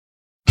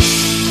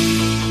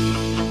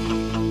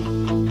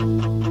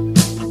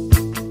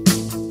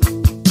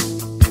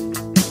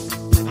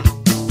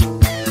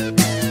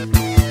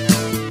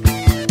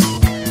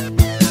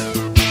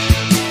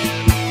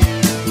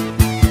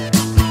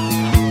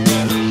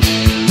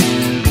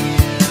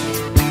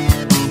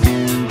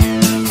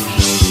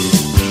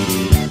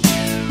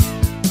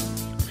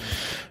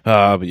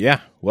But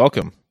yeah,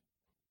 welcome.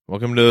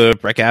 Welcome to the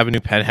Breck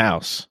Avenue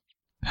Penthouse.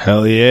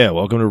 Hell yeah.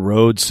 Welcome to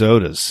Road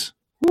Sodas.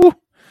 Woo.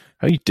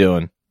 How you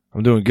doing?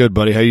 I'm doing good,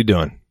 buddy. How you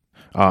doing?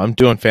 I'm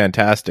doing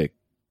fantastic.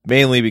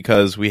 Mainly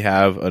because we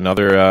have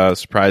another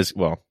surprise,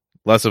 well,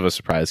 less of a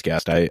surprise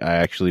guest. I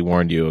actually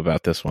warned you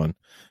about this one.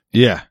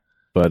 Yeah.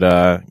 But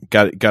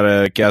got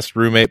a guest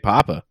roommate,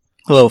 Papa.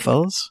 Hello,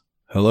 fellas.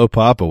 Hello,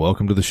 Papa.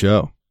 Welcome to the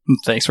show.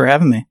 Thanks for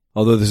having me.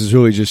 Although this is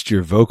really just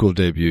your vocal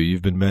debut,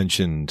 you've been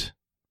mentioned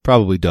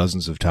probably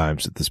dozens of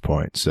times at this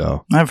point.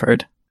 So, I've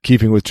heard.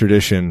 keeping with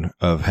tradition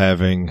of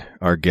having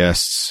our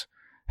guests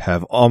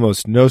have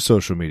almost no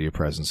social media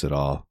presence at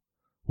all,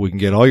 we can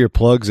get all your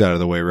plugs out of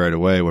the way right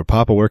away.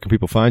 Papa, where can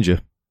people find you?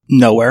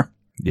 Nowhere.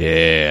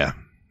 Yeah,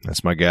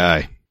 that's my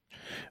guy.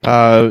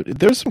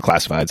 There's some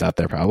classifieds out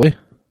there, probably.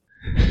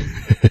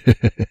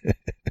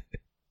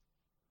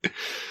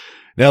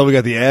 Now we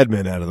got the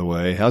admin out of the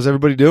way. How's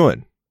everybody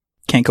doing?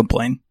 Can't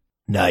complain.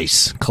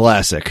 Nice.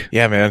 Classic.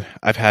 Yeah, man.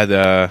 I've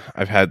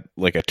had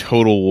like a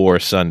Total War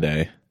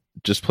Sunday.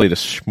 Just played a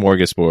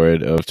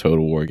smorgasbord of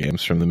Total War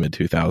games from the mid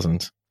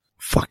 2000s.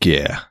 Fuck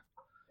yeah.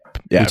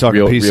 Yeah, You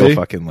talking PC? real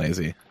fucking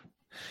lazy.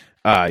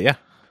 Yeah,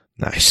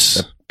 Nice.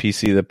 the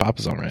PC that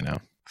Papa's on right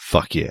now.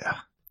 Fuck yeah.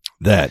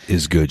 That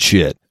is good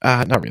shit.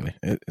 Not really.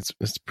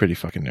 It's pretty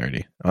fucking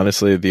nerdy.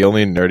 Honestly, the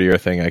only nerdier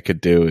thing I could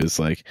do is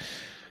like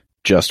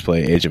just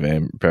play Age of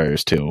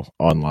Empires 2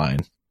 online.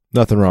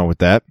 Nothing wrong with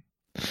that.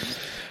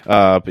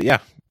 But yeah,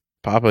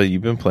 Papa,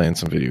 you've been playing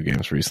some video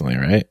games recently,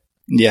 right?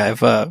 Yeah,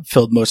 I've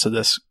filled most of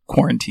this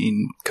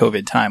quarantine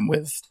COVID time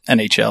with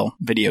NHL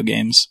video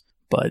games,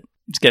 but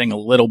it's getting a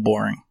little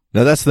boring.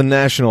 Now that's the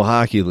National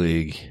Hockey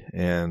League.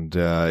 And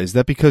is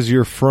that because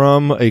you're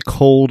from a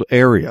cold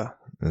area?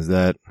 Is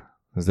there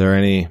a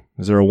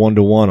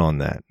 1-to-1 on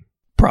that?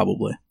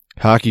 Probably.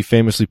 Hockey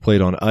famously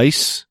played on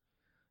ice.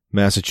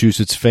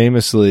 Massachusetts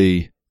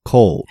famously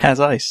cold. Has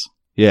ice.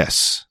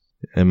 Yes.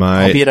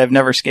 Albeit I've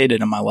never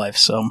skated in my life,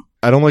 so.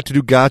 I don't like to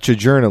do gotcha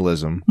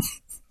journalism,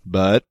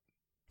 but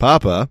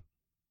Papa,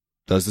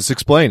 does this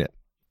explain it?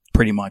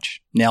 Pretty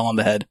much. Nail on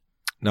the head.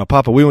 Now,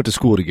 Papa, we went to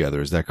school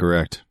together. Is that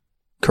correct?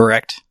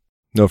 Correct.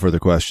 No further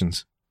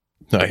questions.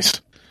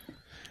 Nice.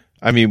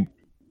 I mean,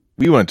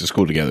 we went to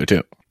school together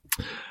too.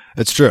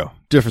 It's true.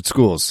 Different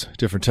schools,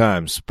 different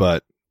times,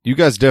 but you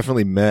guys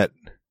definitely met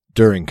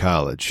during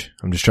college.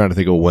 I'm just trying to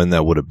think of when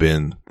that would have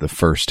been the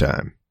first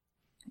time.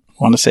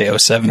 Want to say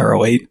 07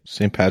 or 08?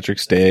 St.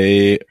 Patrick's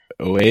Day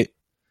 08.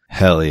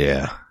 Hell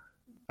yeah.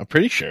 I'm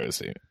pretty sure it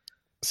was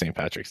St.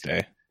 Patrick's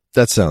Day.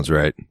 That sounds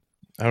right.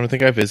 I don't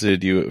think I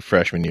visited you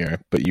freshman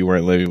year, but you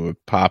weren't living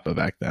with Papa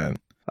back then.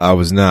 I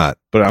was not.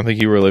 But I don't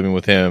think you were living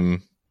with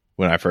him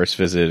when I first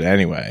visited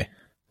anyway.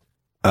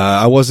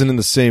 I wasn't in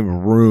the same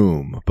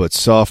room, but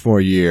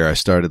sophomore year I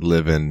started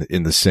living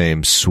in the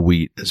same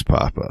suite as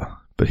Papa,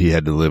 but he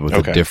had to live with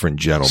a different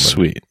gentleman.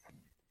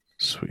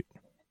 Sweet.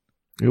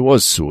 It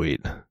was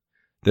sweet.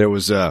 There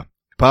was,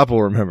 Papa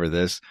will remember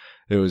this.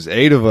 There was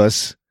 8 of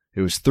us.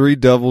 It was 3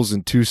 doubles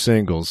and 2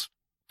 singles.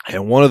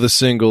 And one of the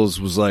singles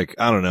was like,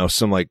 I don't know,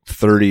 some like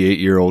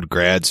 38-year-old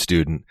grad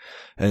student.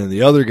 And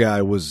the other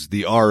guy was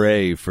the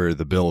RA for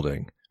the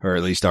building, or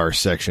at least our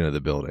section of the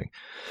building.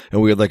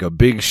 And we had like a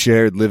big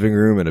shared living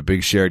room and a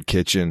big shared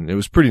kitchen. It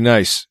was pretty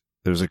nice.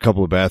 There was a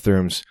couple of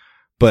bathrooms,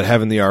 but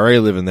having the RA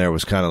living there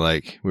was kind of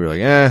like, we were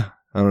like, I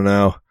don't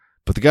know.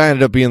 But the guy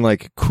ended up being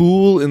like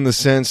cool in the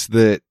sense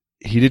that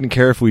he didn't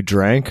care if we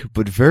drank,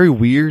 but very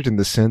weird in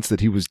the sense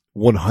that he was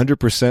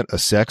 100% a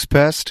sex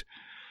pest.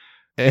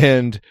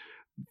 And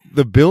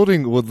the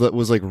building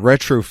was like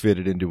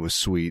retrofitted into a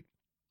suite.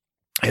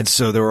 And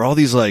so there were all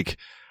these like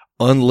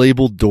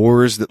unlabeled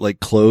doors that like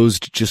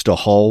closed just a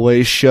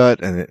hallway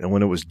shut. And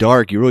when it was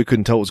dark, you really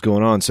couldn't tell what was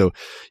going on. So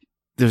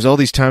there's all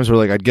these times where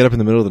like I'd get up in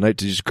the middle of the night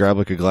to just grab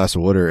like a glass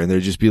of water, and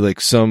there'd just be like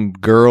some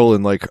girl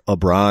in like a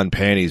bra and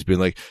panties being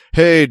like,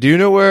 "Hey, do you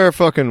know where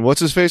fucking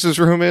what's his face's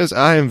room is?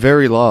 I am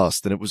very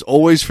lost." And it was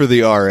always for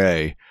the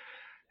RA.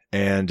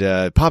 And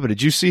Papa,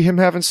 did you see him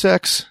having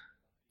sex?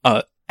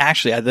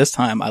 Actually, at this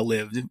time, I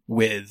lived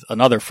with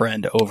another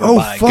friend over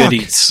by fuck.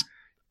 Good Eats.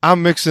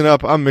 I'm mixing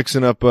up.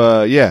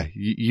 Yeah,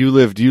 you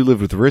lived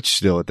with Rich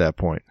still at that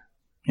point.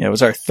 Yeah, it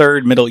was our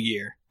third middle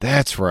year.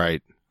 That's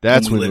right.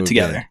 That's when we lived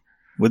together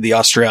with the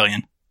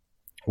Australian.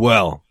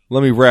 Well,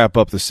 let me wrap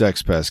up the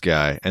sex pest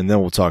guy, and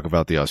then we'll talk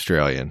about the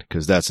Australian,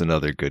 because that's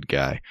another good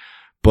guy.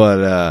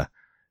 But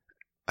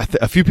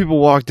a few people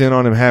walked in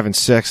on him having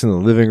sex in the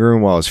living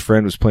room while his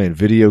friend was playing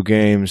video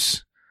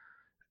games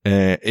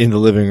in the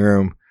living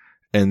room.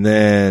 And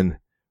then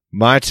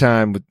my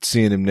time with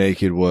seeing him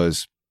naked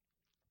was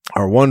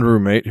our one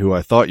roommate, who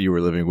I thought you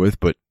were living with,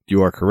 but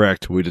you are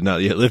correct. We did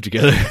not yet live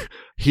together.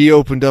 He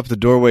opened up the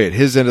doorway at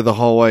his end of the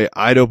hallway.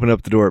 I'd open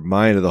up the door at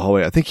my end of the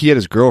hallway. I think he had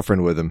his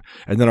girlfriend with him.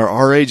 And then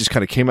our RA just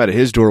kind of came out of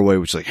his doorway,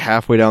 which is like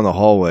halfway down the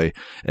hallway.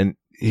 And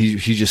he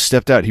just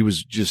stepped out. He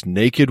was just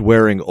naked,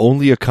 wearing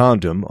only a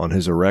condom on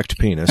his erect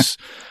penis,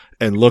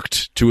 and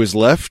looked to his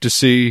left to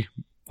see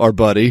our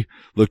buddy,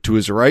 looked to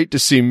his right to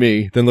see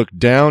me, then looked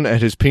down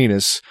at his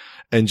penis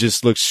and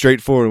just looked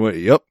straight forward and went,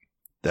 "Yep,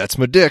 that's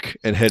my dick,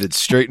 and headed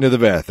straight into the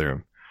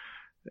bathroom.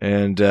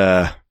 And,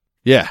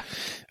 yeah.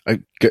 I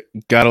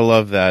gotta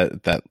love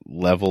that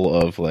level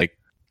of like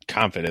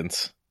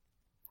confidence.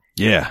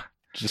 Yeah.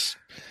 Just,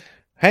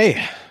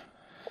 hey,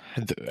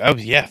 oh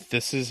yeah,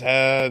 this is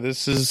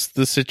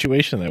the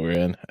situation that we're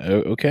in.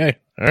 Okay,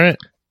 all right.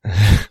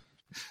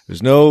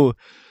 There's no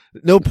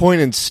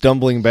point in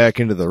stumbling back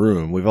into the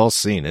room. We've all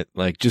seen it.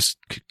 Like, just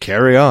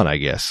carry on, I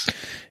guess.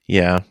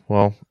 Yeah,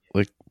 well,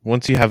 like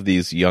once you have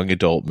these young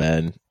adult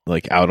men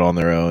like out on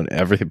their own,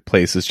 every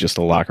place is just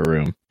a locker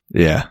room.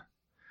 Yeah.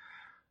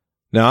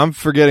 Now I'm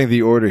forgetting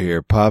the order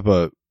here.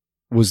 Papa,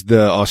 was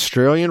the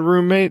Australian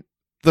roommate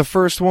the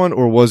first one,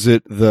 or was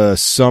it the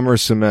summer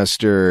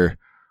semester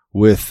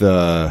with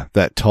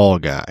that tall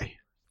guy?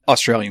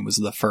 Australian was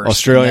the first.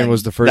 Australian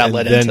was the first. That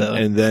led into...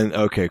 And then,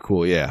 okay,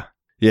 cool, yeah.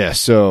 Yeah,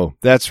 so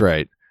that's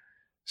right.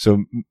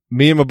 So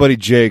me and my buddy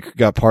Jake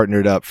got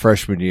partnered up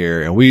freshman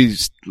year, and we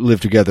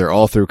lived together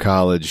all through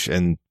college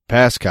and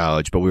past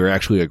college, but we were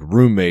actually like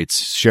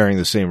roommates sharing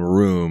the same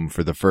room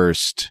for the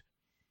first,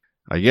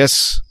 I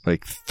guess,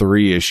 like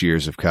 3-ish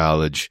years of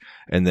college.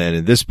 And then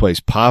in this place,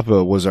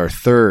 Papa was our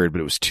third,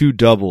 but it was 2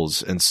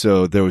 doubles. And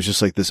so there was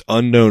just like this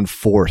unknown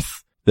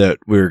fourth that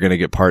we were going to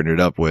get partnered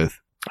up with.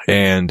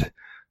 And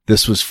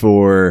this was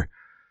for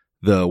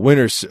the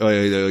winter,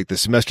 like the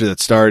semester that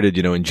started,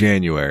 in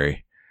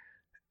January.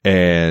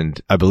 And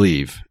I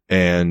believe.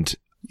 And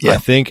yeah. I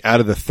think out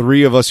of the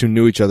 3 of us who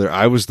knew each other,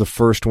 I was the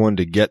first one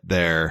to get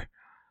there.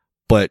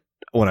 But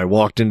when I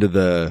walked into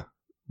the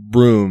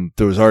room,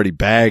 there was already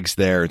bags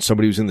there and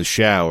somebody was in the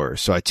shower.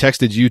 So I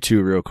texted you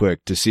 2 real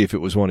quick to see if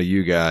it was one of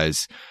you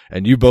guys,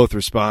 and you both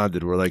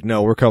responded. We're like,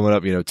 no, we're coming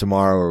up,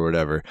 tomorrow or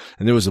whatever.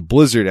 And there was a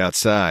blizzard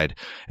outside.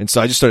 And so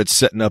I just started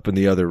setting up in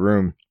the other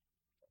room.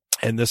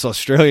 And this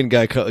Australian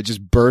guy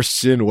just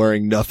bursts in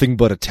wearing nothing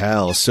but a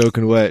towel,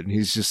 soaking wet. And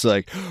he's just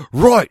like,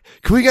 right,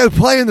 can we go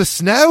play in the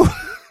snow?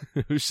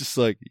 It was just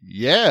like,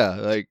 yeah,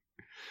 like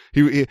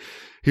he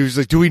was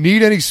like, do we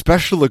need any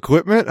special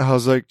equipment? I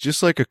was like,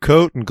 just like a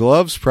coat and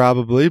gloves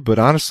probably, but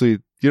honestly,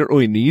 you don't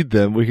really need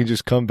them. We can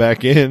just come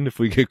back in if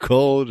we get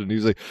cold. And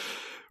he's like,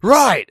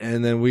 right.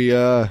 And then we,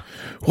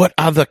 what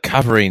other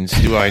coverings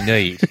do I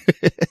need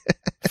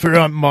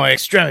for my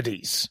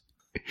extremities?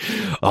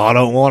 I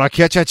don't want to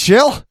catch a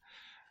chill.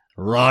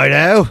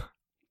 Righto.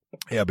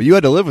 Yeah, but you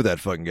had to live with that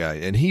fucking guy,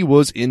 and he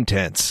was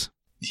intense.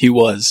 He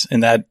was,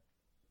 and that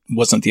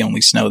wasn't the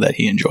only snow that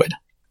he enjoyed.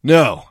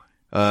 No.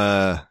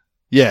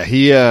 Yeah,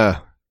 he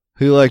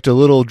liked a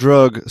little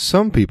drug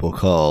some people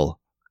call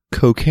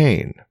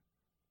cocaine.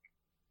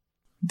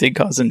 Did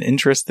cause an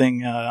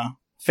interesting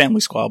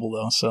family squabble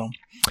though, so.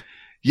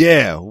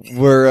 Yeah,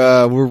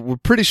 we're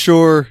pretty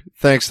sure,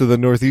 thanks to the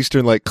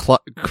Northeastern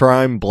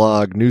crime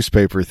blog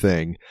newspaper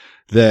thing,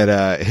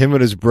 that him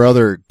and his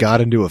brother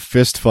got into a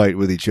fist fight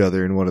with each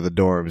other in one of the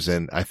dorms,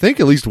 and I think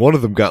at least one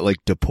of them got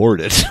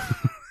deported.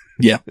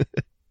 Yeah.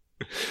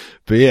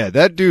 But yeah,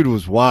 that dude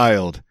was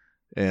wild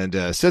and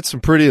said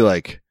some pretty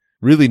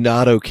really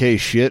not okay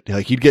shit.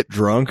 Like, he'd get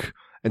drunk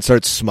and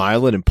start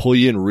smiling and pull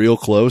you in real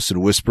close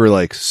and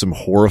whisper some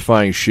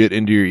horrifying shit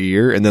into your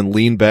ear and then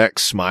lean back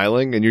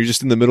smiling, and you're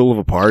just in the middle of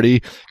a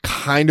party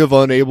kind of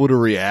unable to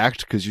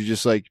react because you're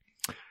just like,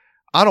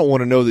 I don't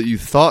want to know that you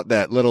thought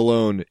that, let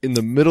alone in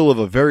the middle of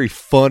a very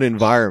fun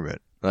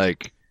environment.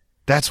 Like,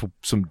 that's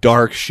some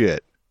dark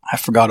shit. I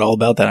forgot all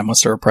about that. I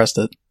must have repressed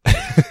it.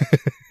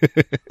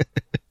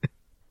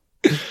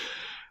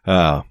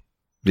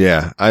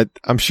 Yeah,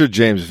 I'm sure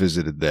James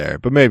visited there,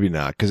 but maybe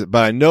not.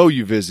 But I know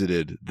you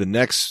visited the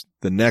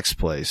next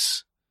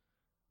place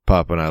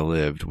Papa and I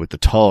lived with the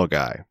tall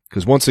guy.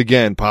 Because once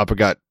again, Papa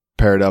got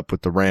paired up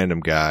with the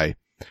random guy,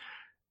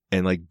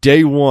 and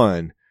day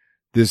one,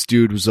 this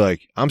dude was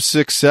like, I'm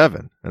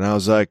 6'7", and I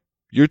was like,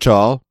 you're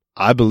tall,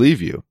 I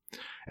believe you.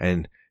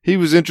 And he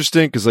was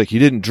interesting because he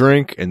didn't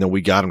drink, and then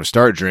we got him to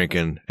start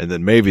drinking, and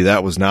then maybe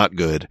that was not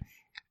good.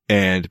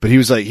 But he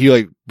was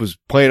was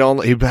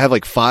playing he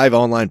had 5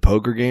 online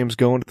poker games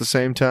going at the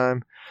same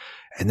time.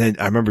 And then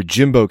I remember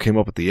Jimbo came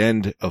up at the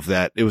end of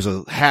that. It was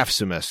a half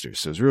semester,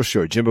 so it was real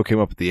short. Jimbo came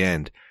up at the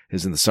end. It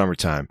was in the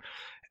summertime.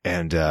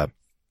 And, I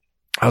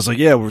was like,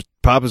 yeah,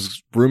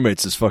 Papa's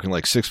roommate's this fucking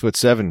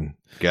 6'7"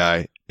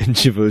 guy. And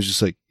Jimbo was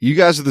just like, you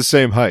guys are the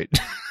same height.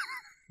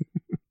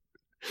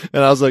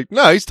 And I was like,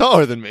 no, he's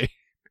taller than me.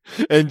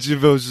 And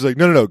Jimbo was just like,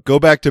 no, go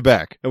back to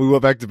back. And we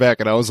went back to back,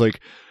 and I was like,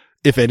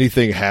 if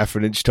anything, half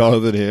an inch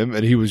taller than him,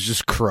 and he was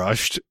just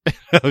crushed.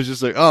 I was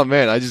just like, oh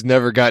man, I just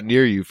never got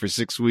near you for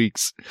 6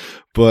 weeks.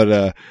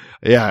 But,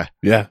 yeah.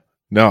 Yeah.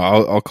 No,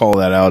 I'll call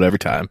that out every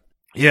time.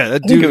 Yeah,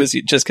 that dude. I think it was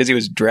just because he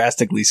was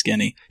drastically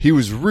skinny. He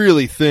was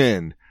really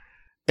thin.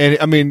 And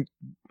I mean,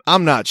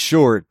 I'm not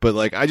short,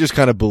 but I just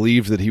kind of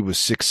believed that he was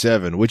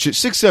 6'7", which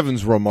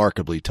 6'7's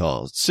remarkably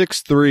tall.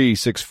 6'3",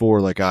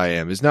 6'4", like I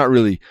am, is not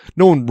really,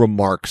 no one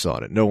remarks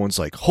on it. No one's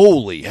like,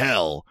 holy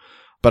hell.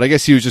 But I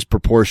guess he was just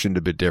proportioned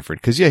a bit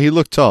different. Cause yeah, he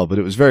looked tall, but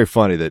it was very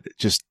funny that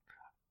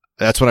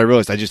that's when I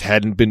realized I just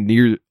hadn't been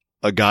near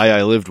a guy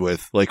I lived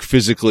with,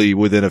 physically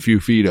within a few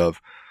feet of,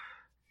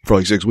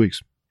 for 6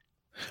 weeks.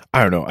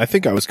 I don't know. I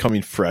think I was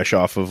coming fresh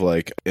off of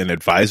like an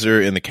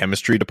advisor in the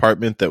chemistry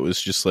department that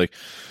was just like,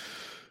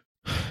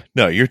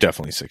 no, you're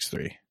definitely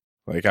 6'3".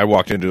 Like I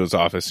walked into his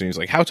office and he's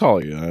like, how tall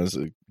are you? And I was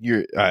like,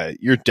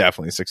 you're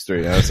definitely 6'3".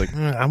 And I was like,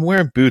 I'm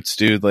wearing boots,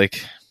 dude.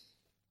 Like,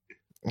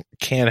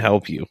 can't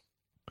help you.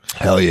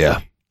 Hell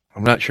yeah.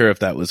 I'm not sure if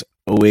that was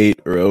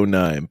 08 or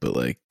 09, but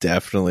like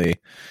definitely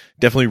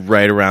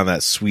right around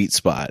that sweet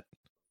spot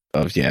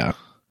of,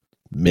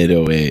 mid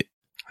 08.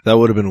 That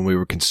would have been when we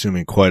were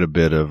consuming quite a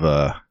bit of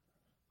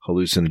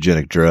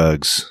hallucinogenic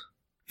drugs.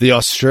 The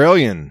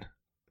Australian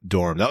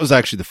dorm, that was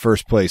actually the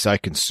first place I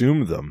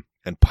consumed them.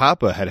 And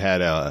Papa had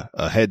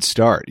a head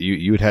start.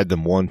 You had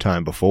them one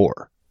time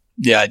before.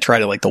 Yeah, I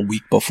tried it like the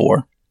week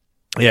before.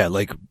 Yeah,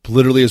 like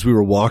literally as we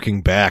were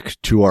walking back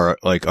to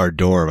our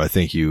dorm, I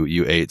think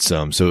you ate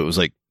some. So it was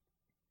like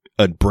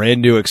a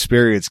brand new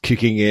experience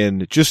kicking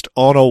in just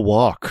on a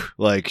walk,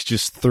 like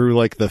just through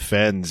like the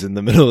fens in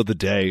the middle of the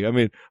day. I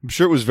mean, I'm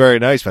sure it was very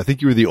nice, but I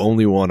think you were the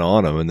only one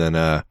on them. And then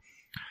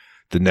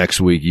the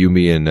next week,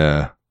 me and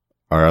our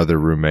other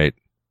roommate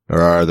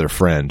or our other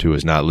friend who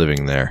was not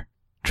living there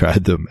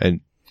tried them.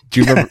 And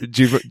do you remember?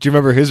 do you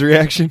remember his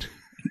reaction?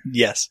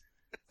 Yes.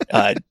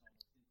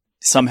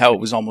 Somehow it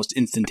was almost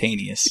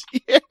instantaneous.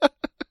 Yeah. And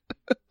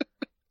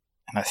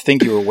I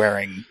think you were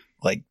wearing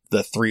like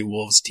the Three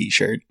Wolves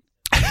t-shirt.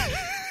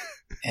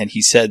 And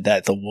he said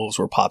that the wolves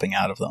were popping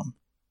out of them.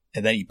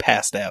 And then he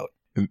passed out.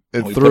 And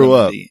threw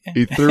up.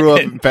 He threw up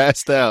and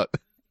passed out.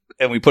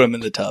 And we put him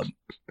in the tub.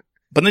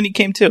 But then he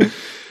came to.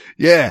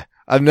 Yeah.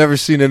 I've never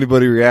seen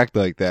anybody react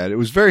like that. It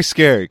was very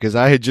scary because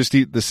I had just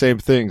eaten the same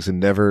things and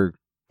never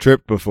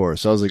tripped before.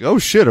 So I was like, oh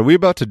shit, are we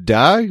about to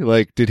die?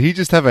 Like, did he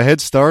just have a head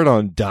start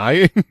on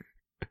dying?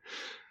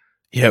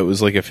 Yeah, it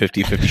was like a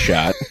 50-50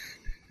 shot.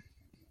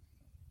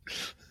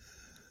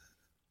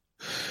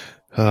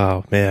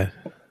 Oh, man.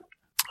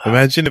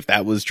 Imagine if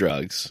that was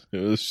drugs. It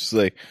was just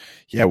like,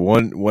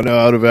 one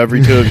out of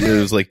every two. It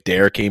was like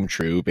dare came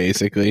true,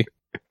 basically.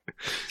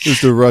 It was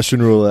the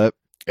Russian roulette.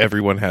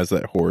 Everyone has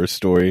that horror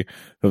story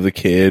of the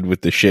kid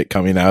with the shit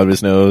coming out of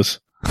his nose.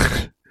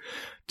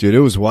 Dude,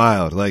 it was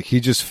wild. Like, he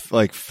just,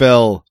 like,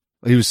 fell.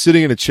 He was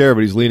sitting in a chair,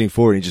 but he's leaning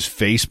forward, and he just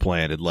face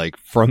planted, like,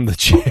 from the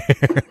chair.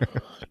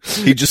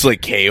 He just,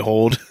 like,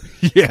 K-holed.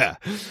 Yeah.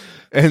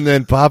 And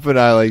then Papa and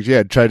I, like,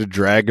 tried to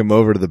drag him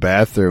over to the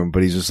bathroom,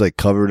 but he's just, like,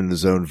 covered in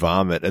his own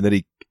vomit. And then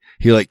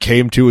he like,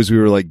 came to as we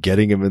were, like,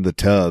 getting him in the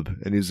tub.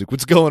 And he was like,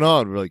 what's going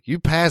on? We're like, you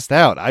passed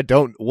out.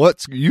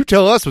 You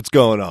tell us what's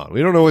going on.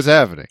 We don't know what's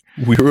happening.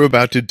 We were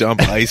about to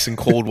dump ice and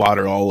cold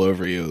water all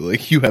over you.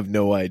 Like, you have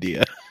no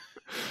idea.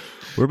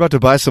 We're about to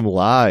buy some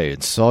lye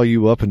and saw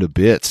you up into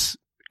bits.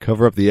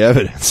 Cover up the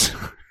evidence.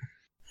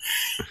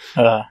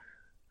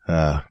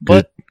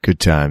 Good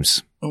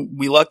times.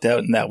 We lucked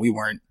out in that we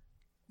weren't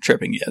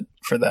tripping yet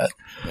for that.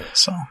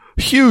 So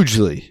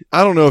hugely.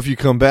 I don't know if you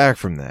come back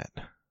from that.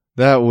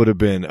 That would have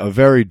been a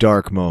very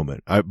dark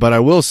moment. But I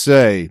will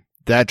say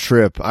that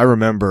trip, I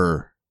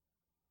remember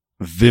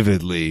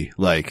vividly,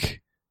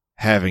 like,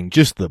 having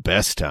just the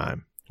best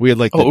time. We had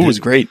like, it was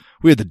great.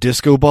 We had the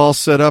disco ball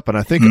set up, and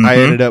I think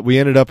we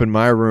ended up in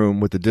my room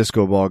with the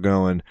disco ball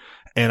going,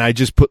 and I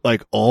just put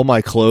like all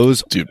my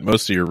clothes. Dude,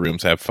 most of your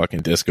rooms have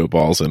fucking disco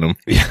balls in them.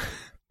 Yeah.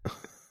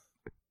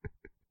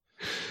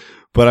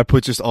 But I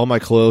put just all my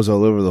clothes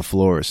all over the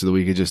floor so that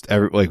we could just,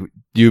 like,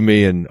 you,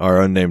 me, and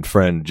our unnamed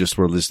friend just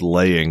were just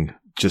laying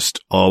just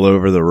all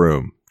over the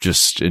room,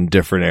 just in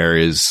different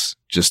areas,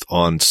 just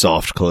on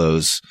soft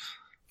clothes.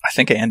 I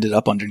think I ended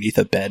up underneath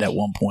a bed at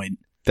one point.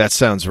 That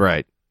sounds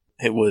right.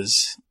 It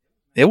was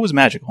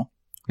magical.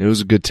 It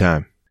was a good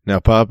time. Now,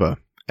 Papa,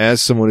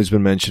 as someone who's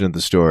been mentioned in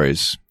the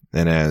stories,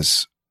 and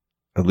as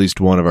at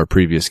least one of our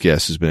previous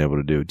guests has been able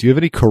to do you have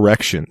any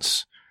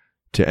corrections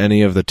to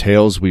any of the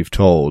tales we've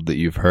told that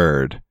you've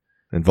heard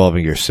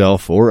involving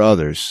yourself or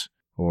others,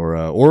 or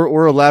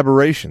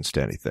elaborations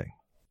to anything?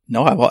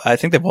 No, I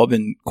think they've all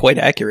been quite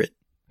accurate.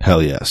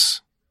 Hell yes.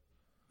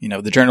 You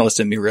know, the journalist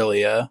in me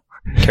really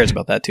cares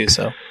about that too.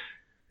 So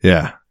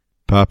yeah.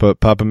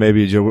 Papa,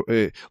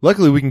 maybe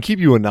luckily we can keep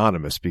you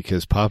anonymous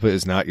because Papa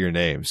is not your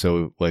name.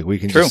 So like we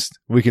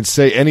can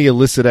say any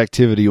illicit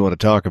activity you want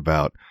to talk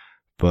about,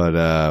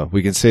 but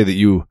we can say that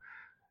you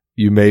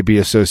may be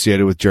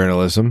associated with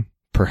journalism,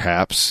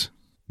 perhaps.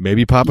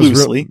 Maybe Papa's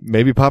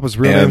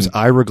real name is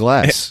Ira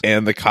Glass.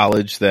 And the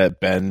college that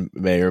Ben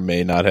may or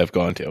may not have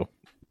gone to.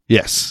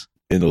 Yes.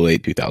 In the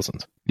late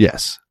 2000s.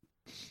 Yes.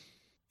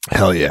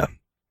 Hell yeah.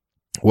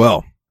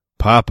 Well,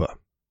 Papa,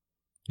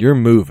 you're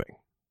moving.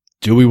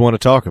 Do we want to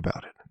talk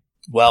about it?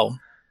 Well,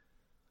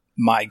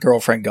 my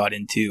girlfriend got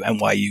into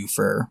NYU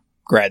for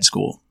grad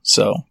school,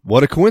 so.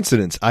 What a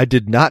coincidence. I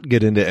did not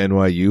get into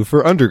NYU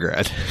for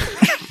undergrad.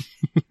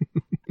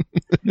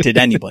 Did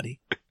anybody?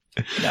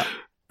 No.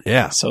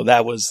 Yeah. So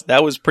that was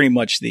pretty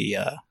much the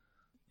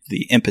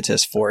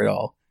impetus for it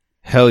all.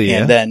 Hell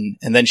yeah.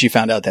 And then she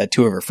found out that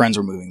two of her friends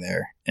were moving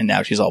there, and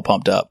now she's all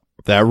pumped up.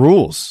 That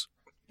rules.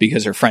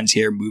 Because her friends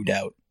here moved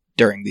out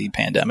during the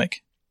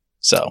pandemic.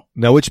 So.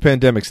 Now, which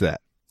pandemic's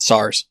that?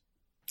 SARS.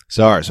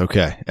 SARS.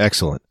 Okay.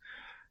 Excellent.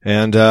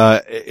 And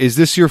is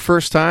this your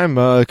first time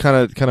kind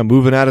of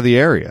moving out of the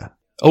area?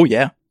 Oh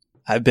yeah,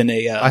 I've been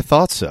I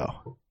thought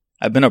so.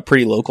 I've been a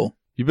pretty local.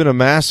 You've been a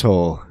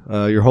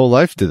masshole your whole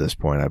life to this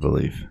point, I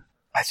believe.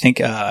 I think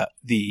our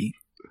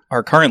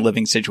current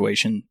living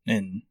situation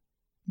in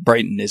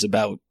Brighton is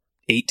about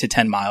 8 to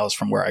 10 miles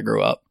from where I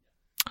grew up.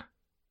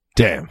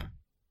 Damn.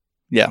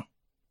 Yeah.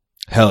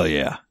 Hell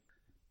yeah.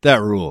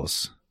 That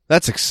rules.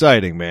 That's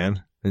exciting,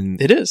 man. And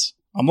It is.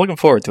 I'm looking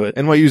forward to it.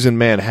 NYU's in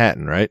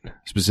Manhattan, right?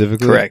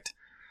 Specifically? Correct.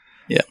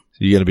 Yeah. So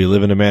you going to be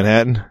living in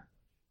Manhattan?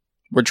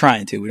 We're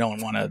trying to. We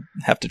don't want to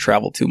have to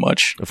travel too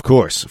much. Of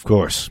course.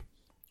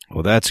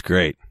 Well, that's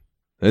great.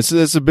 It's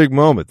a big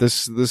moment.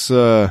 This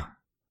apartment,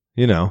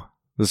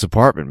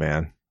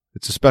 man.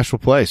 It's a special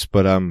place,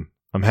 but I'm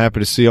happy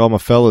to see all my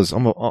fellas,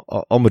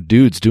 all my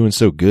dudes doing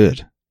so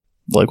good.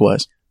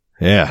 Likewise.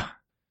 Yeah.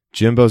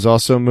 Jimbo's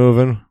also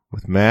moving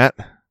with Matt.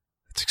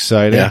 It's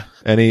exciting. Yeah.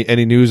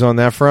 Any news on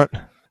that front?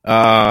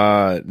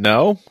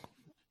 No,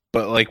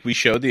 but like we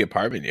showed the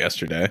apartment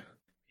yesterday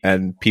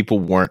and people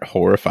weren't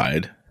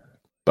horrified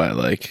by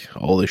like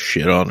all this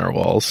shit on our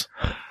walls.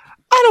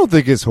 I don't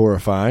think it's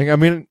horrifying. I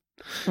mean,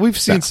 we've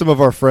seen some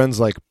of our friends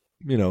like,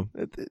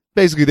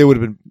 basically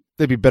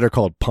they'd be better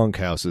called punk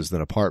houses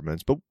than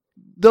apartments, but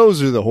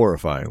those are the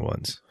horrifying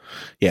ones.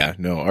 Yeah,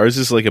 no, ours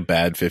is like a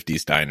bad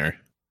 50s diner.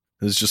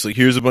 It's just like,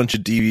 here's a bunch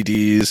of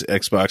DVDs,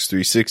 Xbox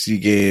 360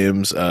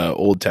 games,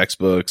 old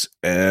textbooks,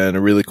 and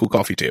a really cool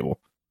coffee table.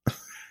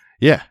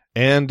 Yeah.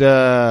 And,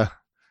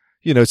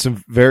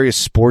 some various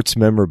sports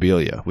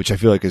memorabilia, which I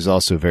feel like is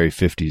also very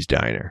 50s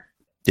diner.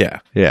 Yeah.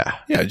 Yeah.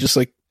 Yeah, just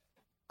like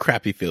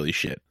crappy Philly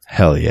shit.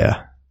 Hell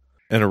yeah.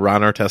 And a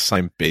Ron Artest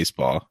signed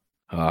baseball.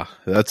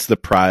 That's the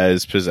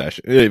prize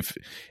possession.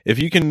 If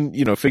you can,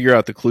 figure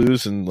out the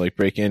clues and like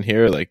break in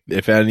here, like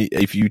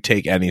if you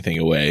take anything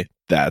away,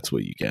 that's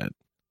what you get.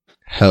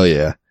 Hell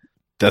yeah.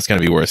 That's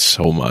going to be worth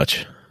so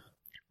much.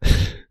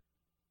 But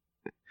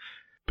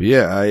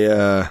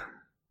yeah,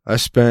 I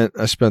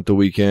spent the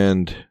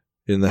weekend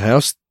in the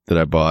house that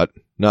I bought,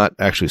 not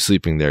actually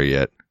sleeping there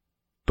yet,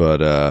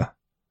 but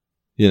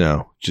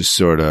just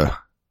sort of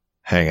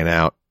hanging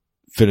out,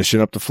 finishing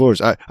up the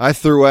floors. I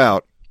threw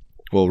out,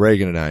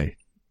 Reagan and I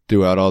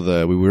threw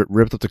out we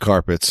ripped up the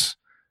carpets.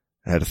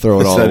 I had to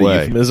throw it all away. A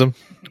euphemism?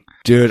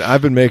 Dude,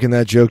 I've been making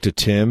that joke to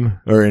Tim,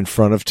 or in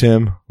front of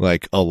Tim,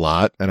 like a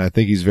lot, and I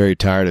think he's very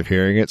tired of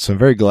hearing it, so I'm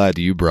very glad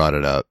you brought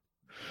it up.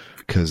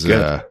 Because,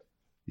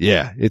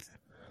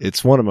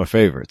 it's one of my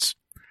favorites.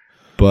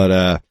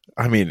 But,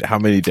 I mean, how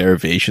many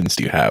derivations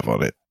do you have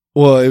on it?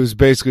 Well, it was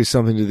basically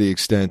something to the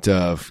extent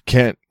of,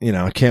 I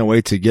can't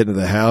wait to get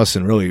into the house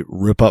and really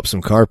rip up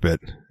some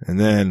carpet, and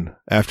then,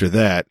 after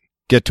that,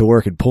 get to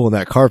work and pulling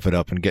that carpet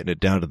up and getting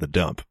it down to the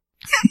dump.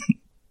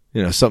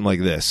 Something like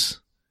this.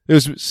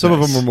 Some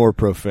of them were more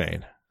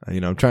profane.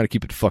 I'm trying to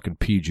keep it fucking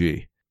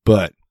PG.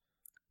 But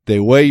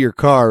they weigh your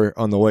car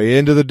on the way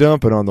into the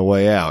dump and on the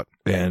way out.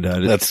 And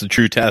that's the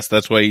true test.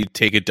 That's why you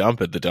take a dump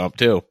at the dump,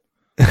 too.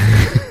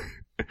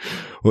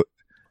 Well,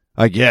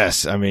 I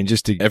guess. I mean,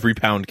 every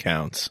pound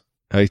counts.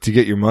 To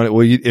get your money.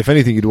 Well, if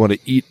anything, you'd want to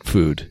eat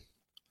food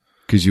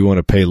because you want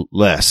to pay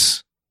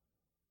less.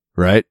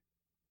 Right?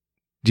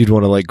 You'd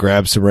want to, like,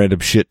 grab some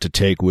random shit to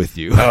take with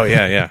you. Oh,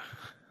 yeah, yeah.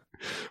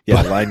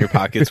 Yeah, line your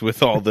pockets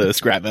with all the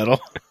scrap metal.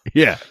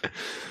 Yeah.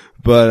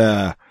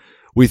 But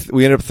we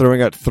ended up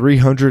throwing out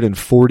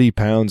 340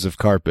 pounds of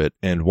carpet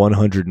and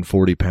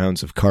 140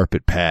 pounds of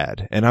carpet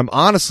pad. And I'm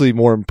honestly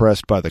more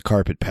impressed by the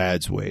carpet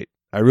pad's weight.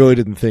 I really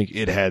didn't think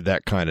it had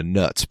that kind of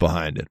nuts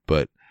behind it,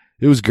 but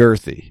it was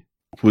girthy.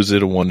 Was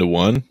it a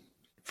 1-to-1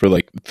 for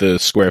like the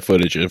square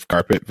footage of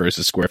carpet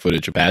versus square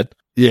footage of pad?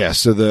 Yeah,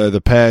 so the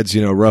pad's,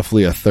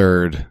 roughly a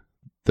third,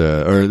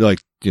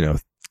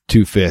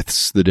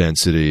 2/5 the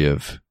density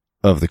of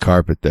the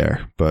carpet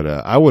there. But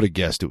I would have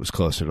guessed it was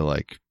closer to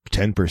like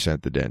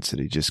 10% the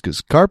density just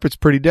because carpet's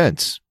pretty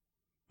dense.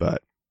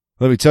 But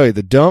let me tell you,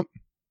 the dump,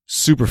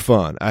 super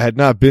fun. I had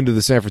not been to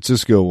the San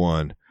Francisco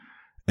one.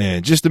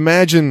 And just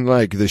imagine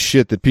like the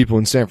shit that people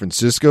in San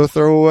Francisco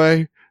throw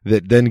away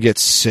that then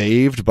gets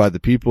saved by the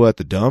people at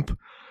the dump.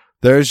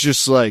 There's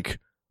just like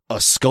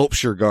a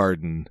sculpture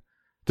garden.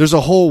 There's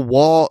a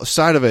whole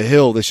side of a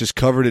hill that's just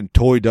covered in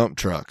toy dump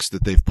trucks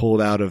that they've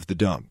pulled out of the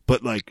dump,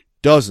 but like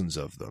dozens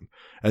of them.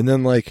 And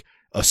then like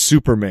a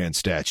Superman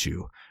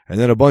statue and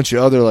then a bunch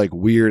of other like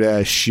weird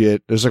ass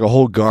shit. There's like a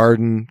whole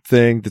garden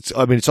thing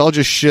it's all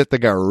just shit that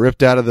got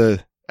ripped out of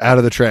the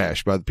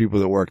trash by the people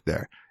that work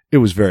there. It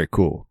was very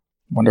cool.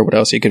 Wonder what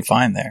else you could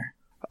find there.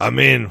 I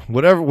mean,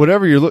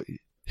 whatever you're looking.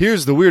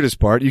 Here's the weirdest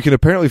part. You can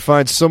apparently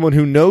find someone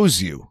who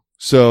knows you.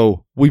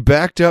 So we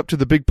backed up to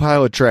the big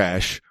pile of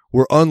trash.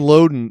 We're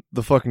unloading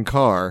the fucking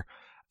car.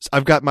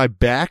 I've got my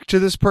back to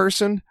this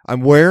person.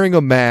 I'm wearing a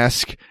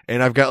mask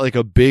and I've got like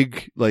a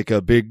big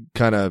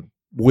kind of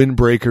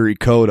windbreaker-y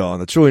coat on.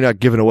 That's really not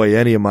giving away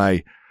any of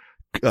my,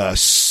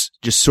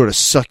 just sort of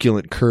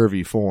succulent,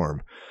 curvy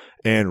form.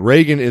 And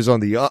Reagan is on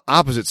the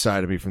opposite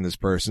side of me from this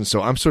person,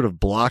 so I'm sort of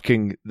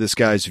blocking this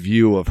guy's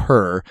view of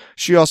her.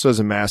 She also has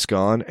a mask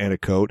on and a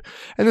coat.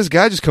 And this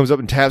guy just comes up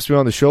and taps me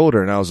on the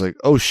shoulder, and I was like,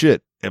 oh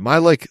shit, am I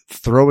like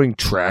throwing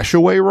trash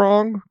away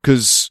wrong?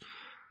 Because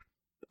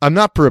I'm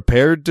not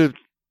prepared to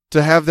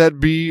have that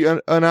be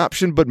an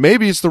option, but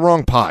maybe it's the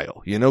wrong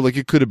pile, you know, like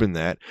it could have been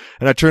that.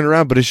 And I turned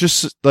around, but it's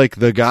just like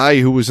the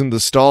guy who was in the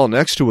stall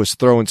next to us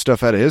throwing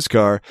stuff out of his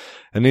car.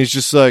 And he's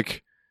just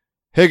like,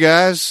 hey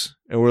guys.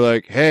 And we're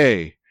like,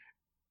 hey.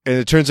 And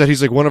it turns out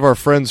he's like one of our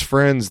friends'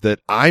 friends that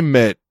I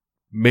met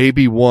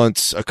maybe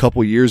once a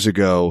couple years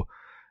ago.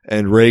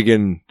 And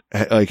Reagan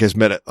like has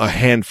met a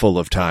handful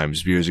of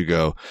times years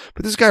ago.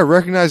 But this guy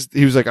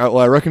he was like, well,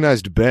 I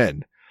recognized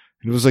Ben.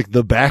 And it was like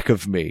the back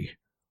of me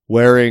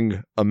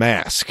wearing a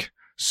mask.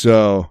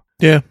 So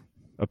Yeah.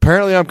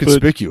 apparently I'm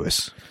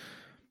conspicuous.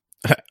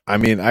 I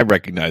mean, I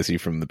recognize you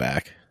from the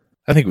back.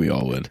 I think we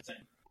all would.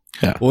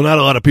 Yeah. Well, not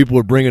a lot of people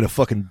are bringing a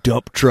fucking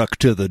dump truck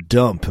to the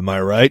dump. Am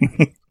I right?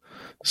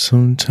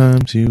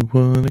 Sometimes you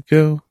want to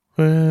go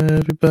where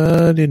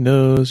everybody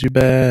knows you're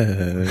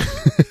back.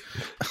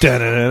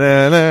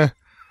 Da-da-da-da-da.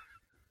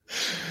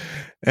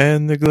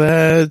 And they're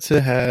glad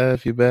to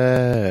have you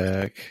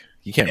back.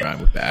 You can't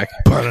rhyme with back.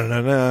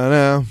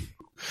 Ba-da-da-da-da.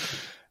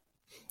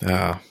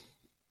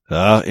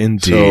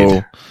 Indeed.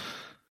 So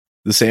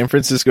the San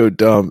Francisco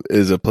dump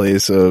is a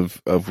place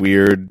of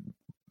weird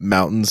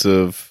mountains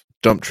of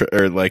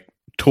or like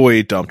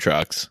toy dump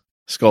trucks,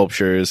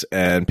 sculptures,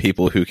 and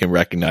people who can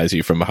recognize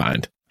you from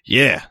behind.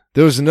 Yeah.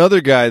 There was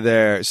another guy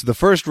there. So the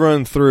first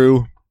run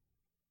through,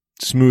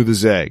 smooth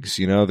as eggs.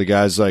 You know, the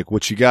guy's like,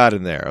 what you got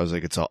in there? I was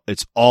like,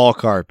 it's all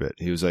carpet.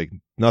 He was like,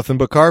 nothing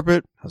but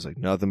carpet? I was like,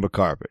 nothing but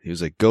carpet. He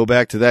was like, go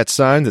back to that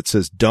sign that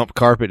says dump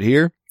carpet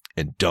here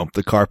and dump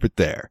the carpet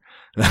there.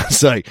 And I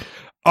was like,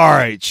 all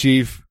right,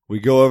 chief. We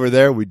go over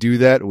there. We do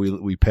that.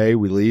 We pay.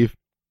 We leave.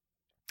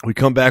 We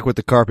come back with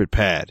the carpet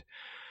pad.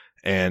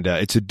 And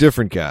it's a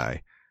different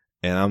guy.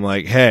 And I'm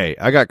like, hey,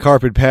 I got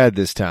carpet pad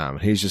this time.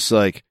 And he's just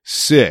like,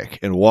 sick,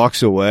 and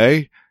walks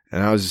away.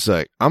 And I was just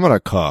like, I'm in a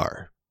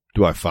car.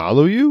 Do I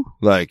follow you?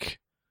 Like,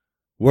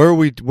 where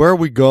are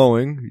we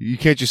going? You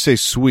can't just say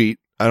sweet.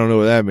 I don't know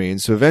what that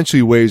means. So eventually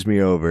he waves me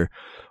over.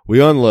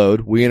 We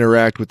unload. We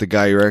interact with the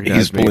guy who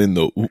recognized me. He's pulling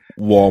the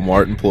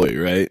Walmart employee,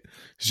 right?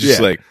 He's just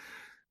like,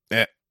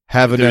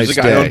 have a nice day. There's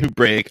a guy on who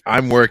break.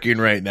 I'm working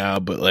right now,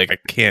 but like I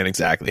can't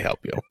exactly help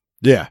you.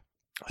 Yeah.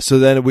 So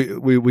then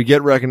we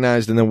get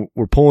recognized, and then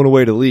we're pulling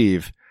away to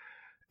leave.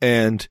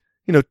 And,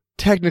 you know,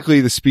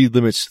 technically the speed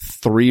limit's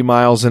 3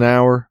 miles an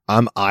hour.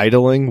 I'm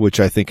idling, which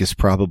I think is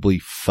probably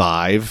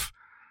 5.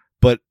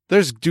 But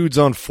there's dudes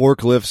on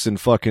forklifts and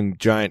fucking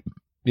giant,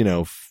 you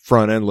know,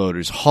 front end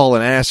loaders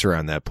hauling ass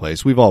around that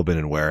place. We've all been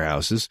in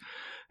warehouses.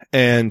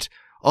 And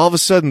all of a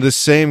sudden this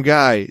same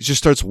guy just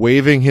starts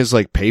waving his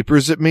like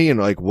papers at me, and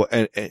like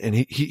and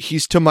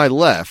he's to my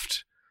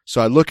left.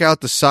 So I look out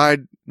the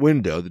side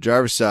window, the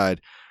driver's side,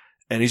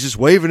 and he's just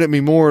waving at me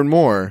more and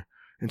more.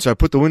 And so I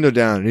put the window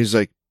down, and he's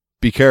like,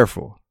 be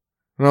careful.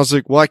 And I was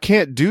like, well, I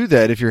can't do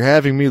that if you're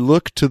having me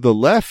look to the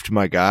left,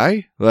 my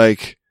guy.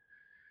 Like,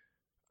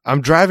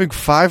 I'm driving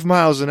 5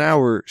 miles an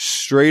hour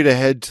straight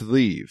ahead to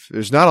leave.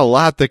 There's not a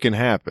lot that can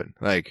happen.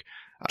 Like,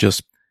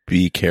 just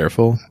be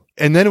careful.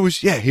 And then it was,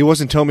 he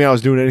wasn't telling me I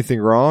was doing anything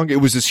wrong. It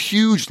was this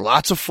huge,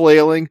 lots of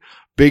flailing,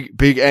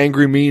 big,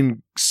 angry,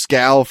 mean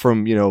scowl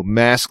from, you know,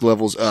 mask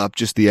levels up,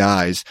 just the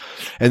eyes.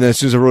 And then as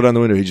soon as I rolled down the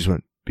window, he just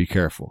went, be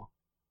careful.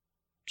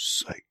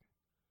 Just like,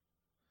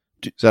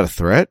 is that a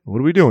threat? What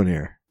are we doing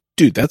here?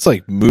 Dude, that's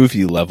like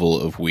movie level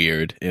of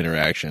weird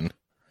interaction.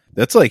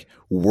 That's like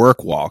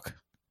work walk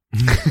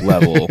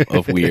level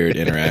of weird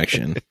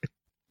interaction.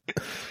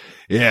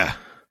 Yeah.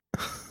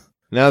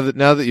 Now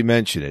that you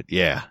mention it,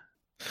 yeah.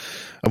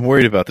 I'm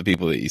worried about the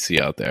people that you see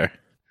out there.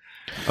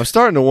 I'm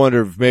starting to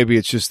wonder if maybe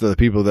it's just the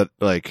people that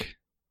like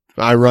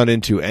I run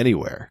into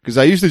anywhere. Because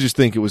I used to just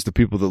think it was the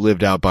people that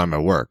lived out by my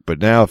work. But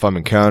now if I'm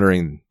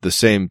encountering the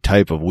same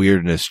type of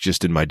weirdness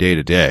just in my day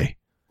to day.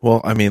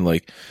 Well, I mean,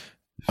 like,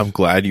 I'm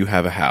glad you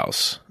have a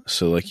house.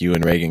 So like you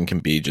and Reagan can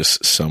be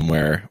just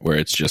somewhere where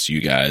it's just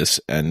you guys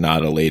and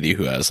not a lady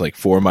who has like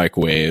 4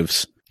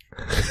 microwaves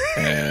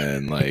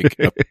and like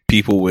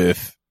people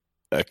with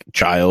a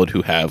child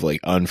who have like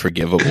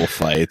unforgivable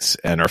fights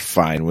and are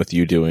fine with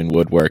you doing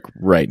woodwork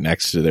right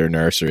next to their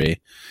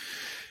nursery.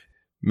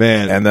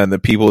 Man. And then the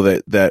people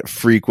that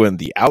frequent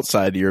the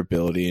outside of your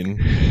building,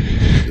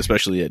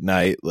 especially at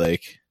night,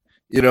 like,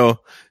 you know,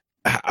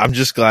 I'm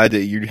just glad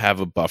that you have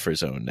a buffer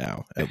zone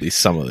now, at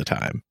least some of the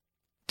time.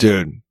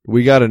 Dude,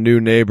 we got a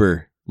new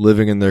neighbor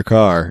living in their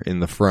car in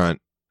the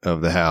front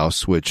of the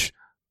house, which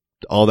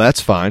all that's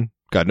fine.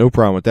 Got no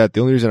problem with that. The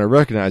only reason I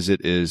recognize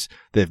it is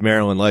they have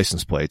Maryland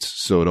license plates,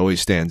 so it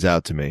always stands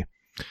out to me.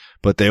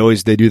 But they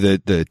do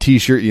the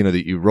t-shirt, you know,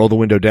 that you roll the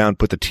window down,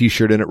 put the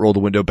t-shirt in it, roll the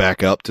window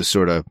back up to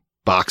sort of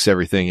box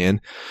everything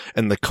in.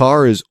 And the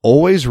car is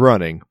always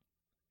running.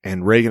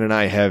 And Reagan and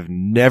I have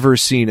never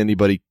seen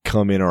anybody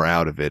come in or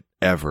out of it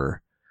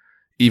ever,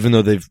 even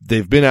though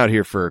they've been out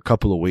here for a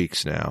couple of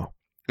weeks now.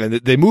 And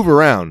they move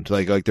around,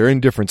 like they're in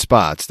different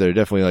spots. They're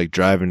definitely like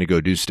driving to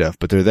go do stuff,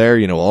 but they're there,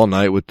 all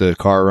night with the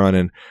car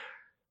running.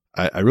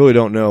 I really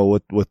don't know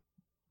what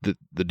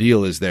the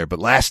deal is there. But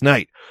last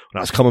night when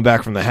I was coming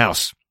back from the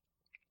house,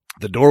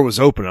 the door was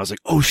open. I was like,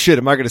 oh shit,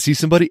 am I going to see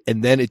somebody?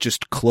 And then it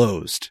just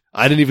closed.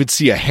 I didn't even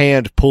see a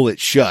hand pull it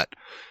shut.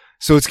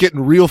 So it's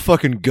getting real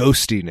fucking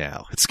ghosty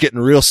now. It's getting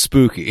real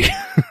spooky.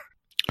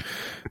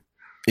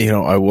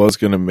 I was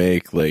going to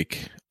make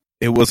like,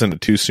 it wasn't a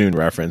too soon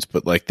reference,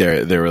 but like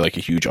they were like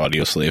a huge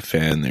Audio Slave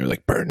fan. They were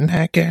like, burn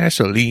that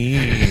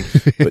gasoline.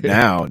 But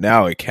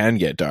now it can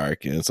get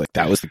dark. And it's like,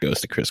 that was the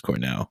ghost of Chris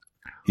Cornell.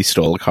 He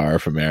stole a car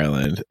from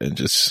Maryland and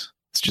it's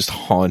just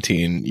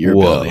haunting your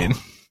building.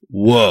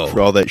 Whoa.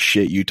 For all that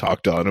shit you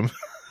talked on him.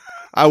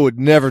 I would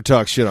never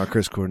talk shit on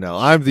Chris Cornell.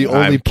 I'm the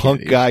only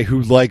punk guy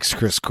who likes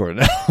Chris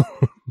Cornell.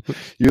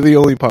 You're the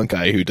only punk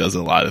guy who does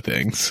a lot of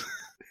things.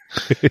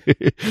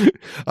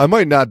 I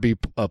might not be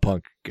a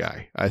punk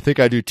guy. I think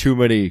I do too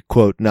many,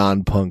 quote,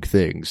 non-punk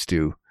things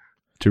to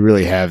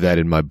really have that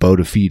in my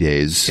bona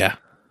fides. Yeah.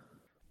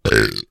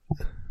 Nice.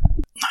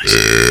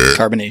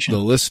 Carbonation. The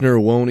listener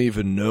won't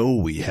even know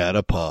we had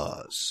a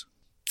pause.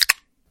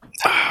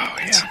 Oh,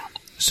 yeah.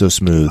 So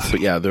smooth. But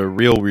yeah, the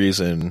real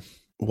reason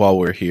while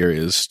we're here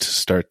is to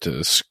start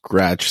to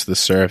scratch the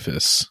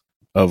surface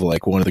of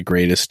like one of the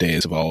greatest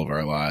days of all of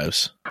our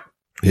lives.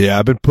 Yeah,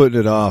 I've been putting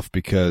it off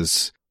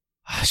because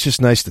it's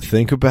just nice to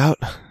think about.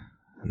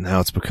 And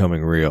now it's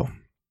becoming real.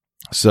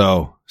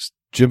 So,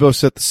 Jimbo,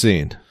 set the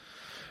scene.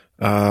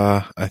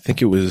 I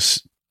think it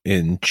was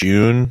in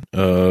June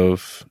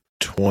of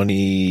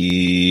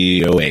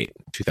 2008.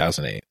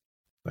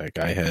 Like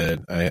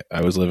I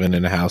was living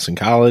in a house in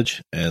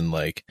college, and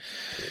like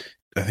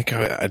I think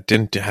I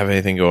didn't have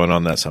anything going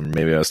on that summer.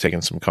 Maybe I was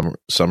taking some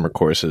summer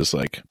courses,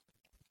 like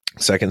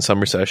second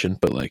summer session,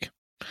 but like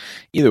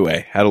either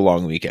way, had a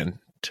long weekend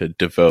to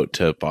devote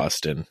to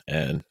Boston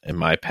and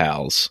my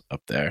pals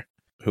up there.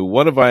 Who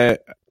one of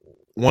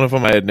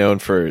them I had known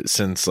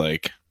since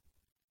like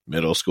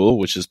middle school,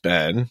 which is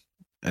Ben,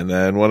 and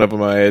then one of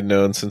them I had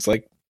known since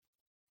like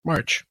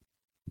March.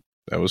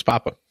 That was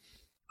Papa.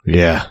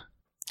 Yeah.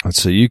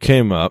 So you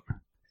came up,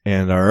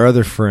 and our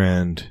other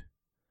friend,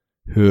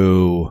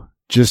 who,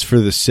 just for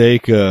the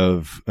sake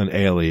of an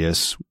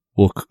alias,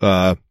 we'll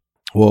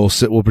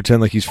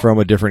pretend like he's from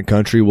a different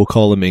country. We'll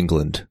call him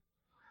England.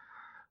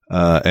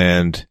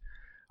 And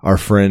our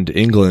friend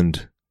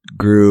England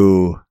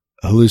grew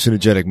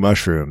hallucinogenic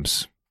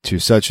mushrooms to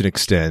such an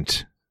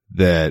extent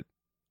that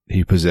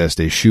he possessed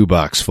a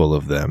shoebox full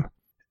of them.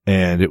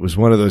 And it was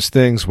one of those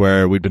things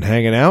where we'd been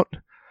hanging out,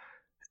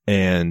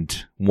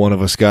 and one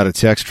of us got a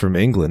text from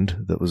England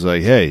that was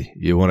like, hey,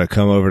 you want to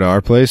come over to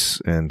our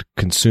place and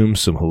consume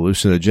some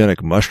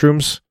hallucinogenic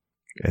mushrooms?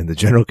 And the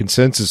general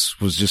consensus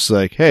was just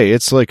like, hey,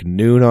 it's like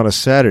noon on a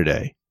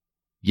Saturday.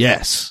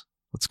 Yes,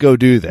 let's go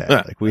do that.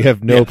 Like, we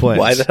have no plans.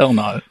 Why the hell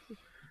not?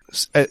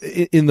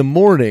 In the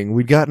morning,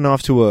 we'd gotten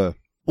off to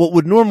what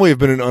would normally have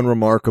been an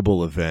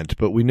unremarkable event,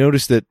 but we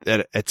noticed that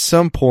at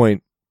some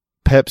point,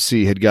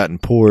 Pepsi had gotten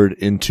poured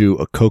into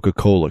a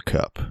Coca-Cola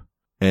cup.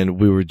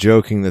 And we were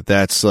joking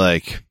that's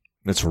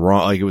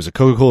wrong. Like, it was a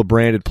Coca-Cola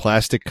branded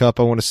plastic cup,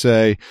 I want to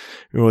say.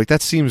 We were like,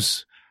 it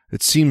seems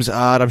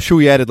odd. I'm sure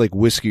we added like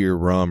whiskey or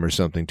rum or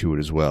something to it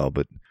as well,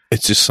 but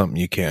it's just something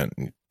you can't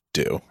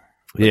do.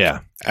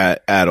 Yeah.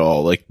 At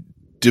all. Like,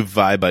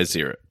 divide by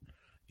zero.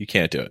 You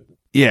can't do it.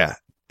 Yeah.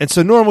 And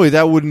so normally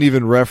that wouldn't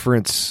even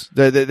reference,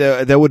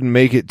 that wouldn't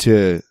make it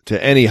to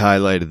any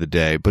highlight of the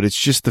day, but it's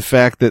just the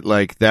fact that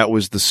like that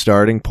was the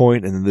starting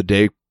point, and then the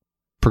day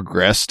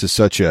progressed to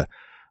such an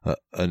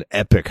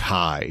epic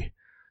high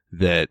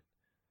that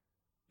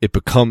it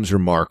becomes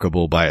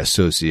remarkable by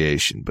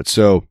association. But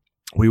so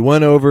we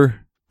went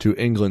over to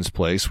England's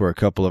place where a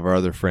couple of our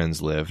other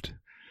friends lived,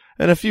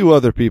 and a few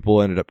other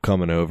people ended up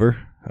coming over.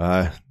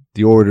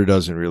 The order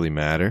doesn't really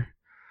matter.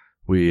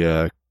 We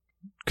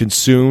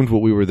consumed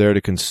what we were there to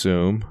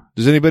consume.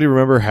 Does anybody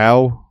remember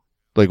how,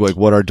 like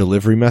what our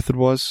delivery method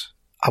was?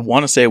 I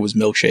want to say it was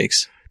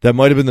milkshakes. That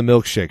might have been the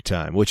milkshake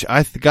time, which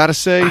I gotta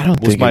say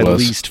was my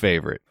least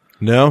favorite.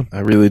 No? I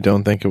really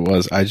don't think it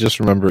was. I just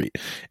remember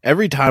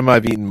every time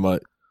I've eaten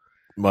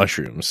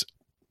mushrooms,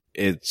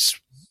 it's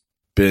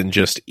been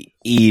just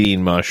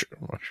eating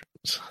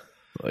mushrooms.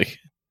 Like,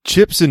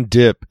 chips and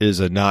dip is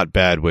a not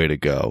bad way to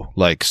go.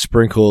 Like,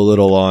 sprinkle a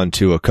little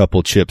onto a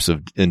couple chips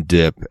and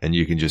dip, and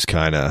you can just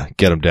kind of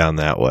get them down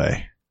that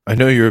way. I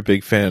know you're a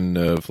big fan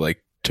of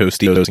like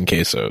Tostitos and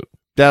queso.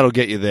 That'll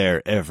get you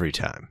there every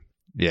time.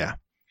 Yeah.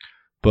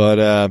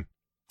 But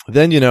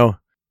then,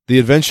 the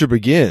adventure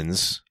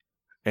begins,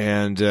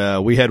 and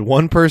we had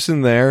one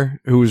person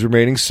there who was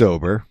remaining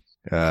sober.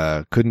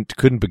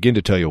 Couldn't begin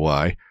to tell you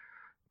why,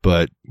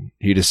 but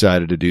he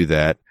decided to do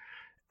that.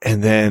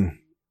 And then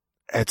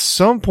at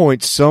some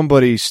point,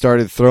 somebody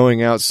started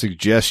throwing out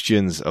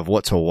suggestions of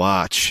what to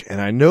watch, and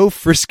I know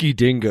Frisky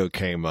Dingo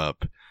came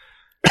up,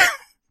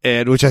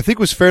 and which I think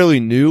was fairly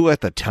new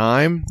at the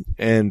time.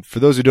 And for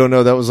those who don't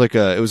know, that was it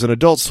was an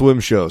Adult Swim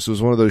show, so it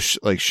was one of those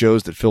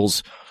shows that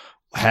fills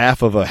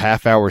half of a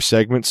half-hour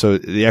segment, so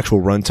the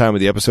actual runtime of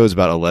the episode is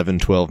about 11,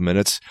 12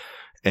 minutes.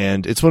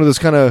 And it's one of those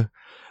kind of,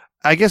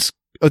 I guess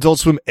Adult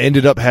Swim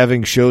ended up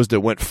having shows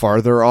that went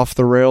farther off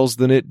the rails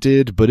than it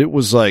did, but it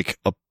was like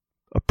a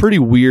pretty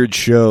weird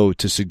show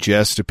to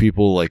suggest to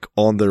people like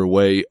on their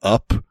way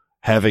up,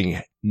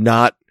 having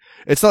not,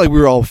 it's not like we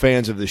were all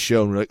fans of this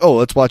show and we're like, oh,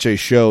 let's watch a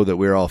show that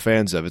we're all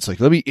fans of. It's like,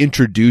 let me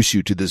introduce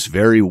you to this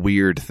very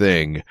weird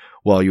thing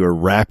while you are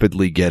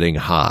rapidly getting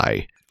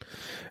high.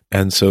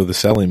 And so the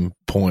selling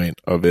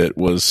point of it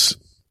was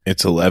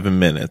it's 11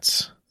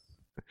 minutes.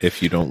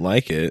 If you don't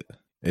like it,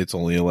 it's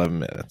only 11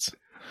 minutes.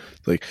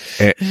 Like,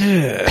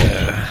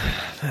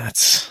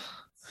 that's...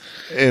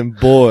 And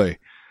boy,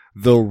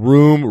 the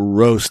room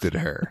roasted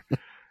her.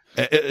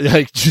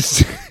 Like,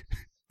 just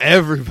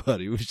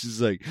everybody was just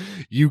like,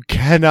 you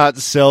cannot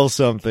sell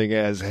something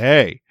as,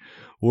 hey,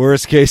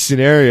 worst case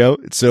scenario,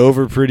 it's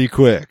over pretty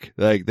quick.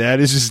 Like, that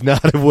is just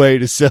not a way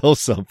to sell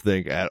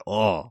something at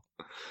all.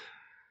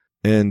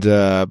 And,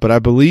 but I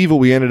believe what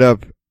we ended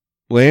up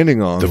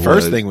landing on the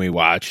first thing we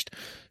watched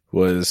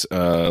was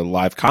a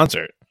live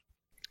concert.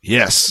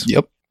 Yes.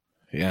 Yep.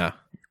 Yeah.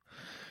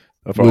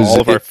 Of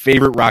all of our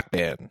favorite rock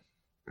band.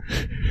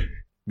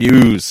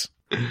 Muse.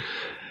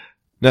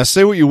 Now,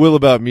 say what you will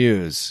about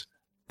Muse.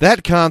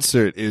 That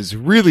concert is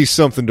really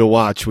something to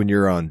watch when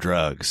you're on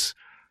drugs.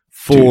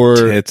 Dude,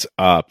 tits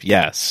up,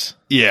 yes.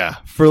 Yeah.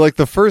 For like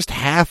the first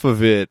half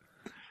of it,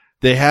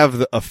 they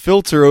have a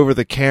filter over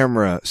the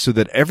camera so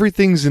that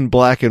everything's in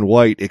black and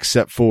white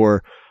except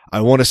for,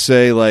 I want to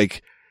say,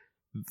 like,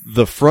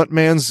 the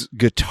frontman's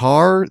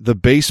guitar, the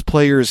bass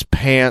player's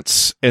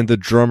pants, and the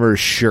drummer's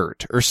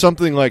shirt, or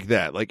something like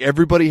that. Like,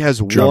 everybody has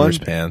drummer's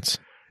pants.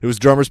 It was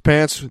drummer's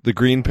pants, the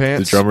green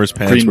pants. The drummer's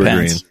pants were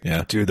green.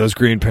 Yeah. Dude, those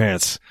green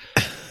pants.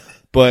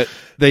 But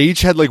they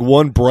each had like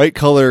one bright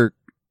color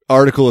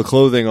article of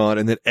clothing on,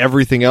 and then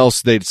everything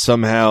else they'd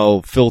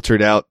somehow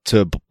filtered out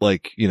to,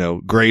 like, you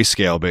know,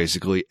 grayscale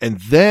basically. And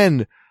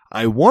then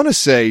I want to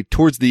say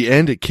towards the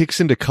end it kicks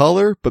into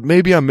color, but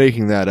maybe I'm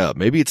making that up.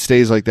 Maybe it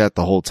stays like that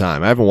the whole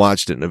time. I haven't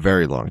watched it in a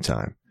very long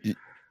time.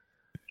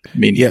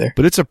 Me neither. Yeah,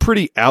 but it's a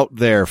pretty out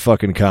there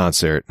fucking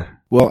concert.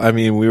 Well, I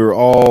mean, we were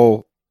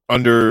all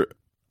under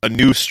a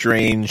new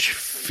strange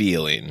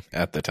feeling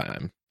at the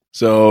time.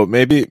 So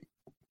maybe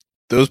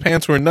those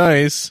pants were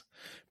nice,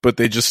 but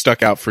they just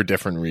stuck out for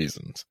different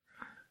reasons.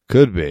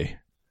 Could be.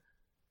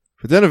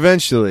 But then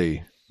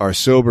eventually, our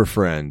sober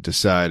friend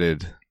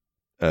decided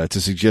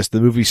to suggest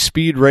the movie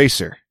Speed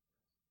Racer,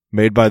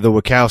 made by the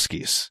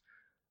Wachowskis.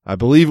 I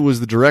believe it was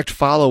the direct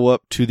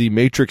follow-up to the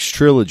Matrix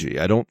trilogy.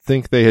 I don't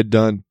think they had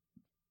done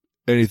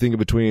anything in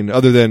between,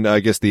 other than, I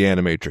guess, the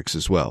Animatrix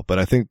as well. But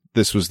I think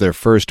this was their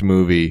first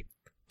movie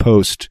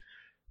post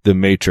the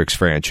Matrix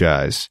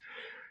franchise.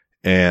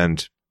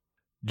 And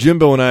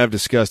Jimbo and I have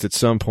discussed at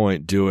some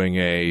point doing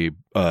a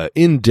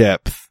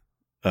in-depth,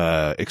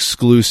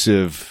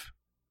 exclusive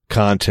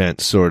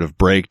content sort of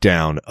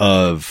breakdown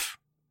of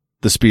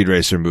the Speed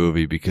Racer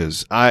movie,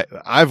 because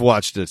I've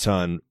watched a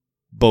ton,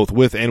 both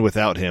with and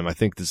without him. I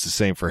think this is the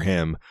same for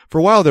him. For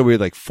a while there, we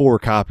had like 4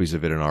 copies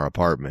of it in our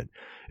apartment.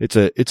 It's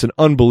an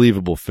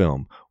unbelievable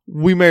film.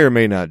 We may or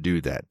may not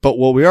do that. But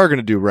what we are going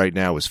to do right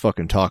now is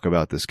fucking talk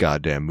about this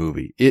goddamn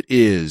movie. It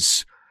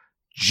is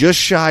just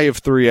shy of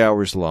 3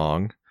 hours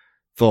long.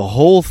 The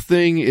whole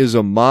thing is a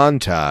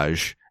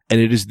montage, and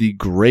it is the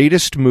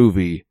greatest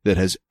movie that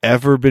has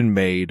ever been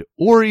made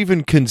or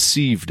even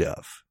conceived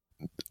of.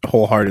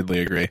 Wholeheartedly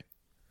agree.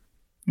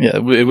 Yeah,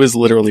 it was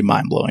literally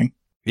mind-blowing.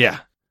 Yeah.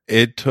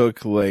 It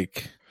took,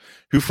 like,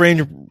 Who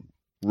Framed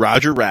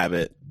Roger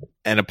Rabbit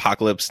and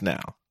Apocalypse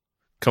Now.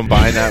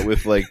 Combine that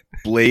with, like,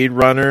 Blade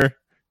Runner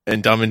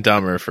and Dumb and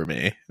Dumber for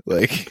me.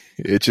 Like,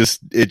 it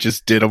just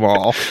did them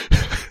all.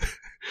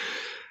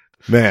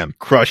 Man.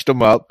 Crushed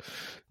them up,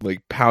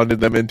 like, pounded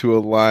them into a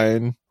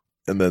line,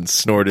 and then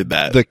snorted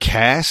that. The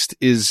cast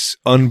is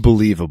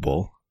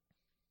unbelievable.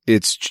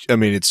 It's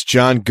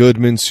John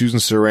Goodman, Susan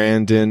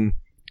Sarandon,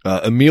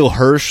 Emile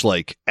Hirsch,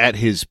 like, at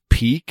his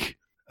peak.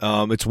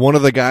 It's one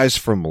of the guys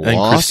from Lost.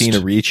 And Christina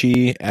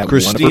Ricci at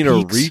Christina one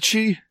of her peaks.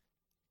 Ricci?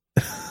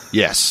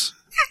 Yes.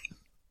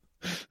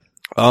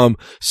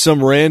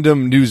 Some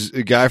random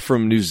guy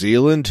from New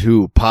Zealand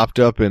who popped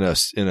up in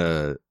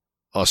a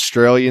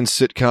Australian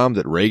sitcom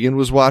that Reagan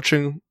was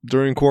watching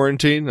during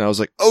quarantine. And I was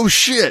like, oh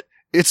shit,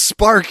 it's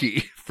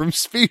Sparky from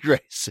Speed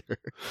Racer.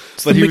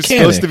 But he was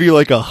supposed to be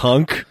like a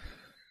hunk.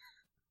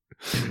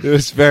 It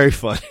was very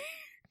funny.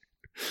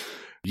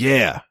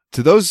 Yeah.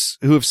 To those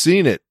who have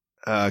seen it,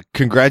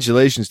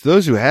 congratulations. To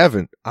those who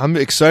haven't, I'm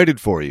excited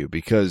for you,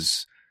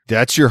 because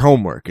that's your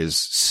homework, is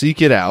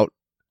seek it out,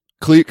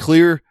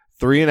 clear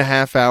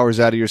 3.5 hours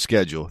out of your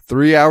schedule,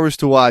 3 hours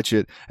to watch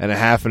it, and a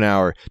half an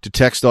hour to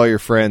text all your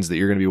friends that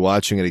you're going to be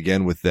watching it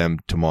again with them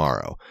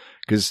tomorrow.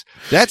 Because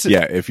that's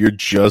yeah. If you're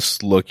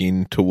just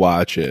looking to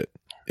watch it,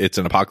 it's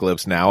an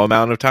Apocalypse Now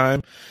amount of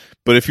time.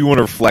 But if you want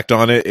to reflect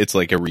on it, it's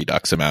like a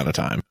Redux amount of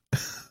time.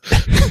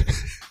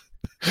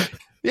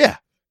 Yeah,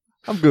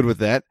 I'm good with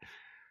that.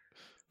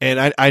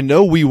 And I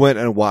know we went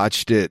and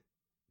watched it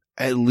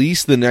at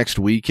least the next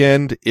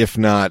weekend, if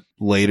not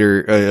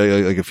later,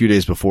 like a few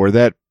days before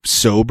that,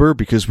 sober,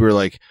 because we were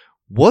like,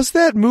 was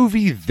that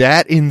movie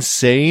that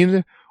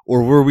insane,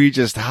 or were we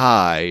just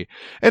high?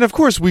 And of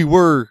course we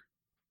were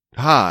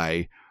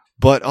high,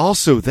 but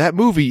also that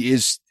movie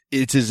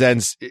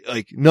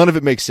like none of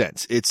it makes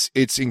sense.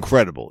 It's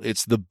incredible.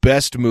 It's the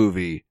best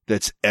movie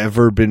that's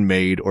ever been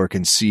made or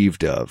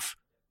conceived of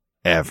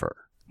ever.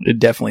 It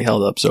definitely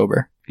held up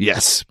sober.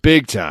 Yes,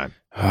 big time.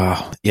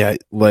 Oh, yeah,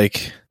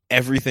 like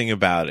everything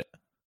about it.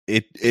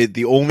 It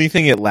the only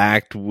thing it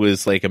lacked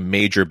was like a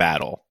major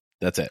battle.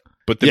 That's it.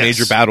 But the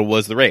major battle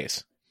was the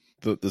race.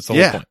 That's the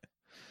whole point.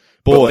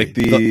 Boy, but like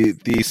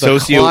the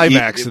socio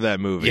climax of that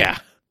movie. Yeah.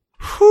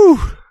 Whew.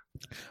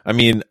 I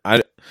mean,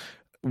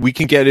 we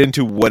can get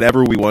into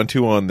whatever we want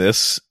to on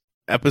this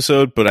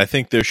episode, but I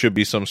think there should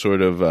be some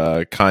sort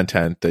of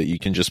content that you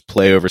can just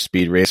play over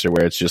Speed Racer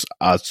where it's just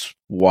us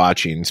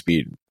watching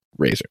Speed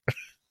Racer.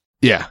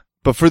 Yeah.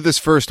 But for this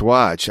first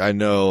watch, I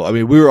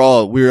mean, we were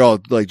all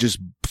like just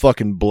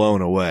fucking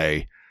blown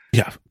away.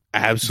 Yeah.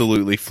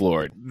 Absolutely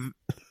floored.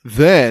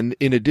 Then,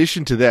 in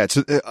addition to that,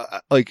 so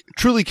like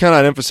truly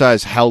cannot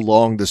emphasize how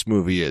long this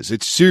movie is.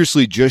 It's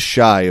seriously just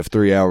shy of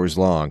 3 hours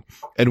long.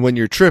 And when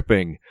you're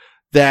tripping,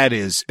 that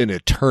is an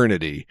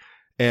eternity,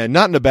 and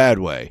not in a bad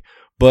way.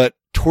 But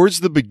towards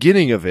the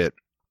beginning of it,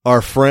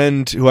 our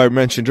friend who I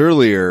mentioned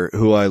earlier,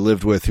 who I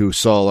lived with, who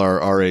saw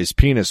our RA's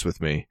penis with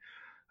me,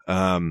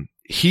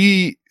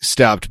 he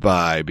stopped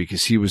by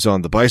because he was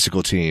on the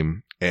bicycle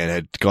team and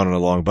had gone on a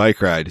long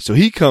bike ride. So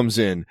he comes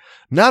in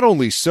not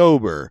only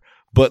sober,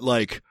 but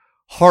like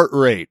heart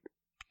rate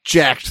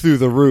jacked through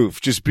the roof,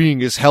 just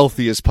being as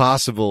healthy as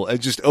possible, and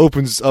just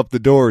opens up the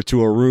door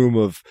to a room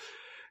of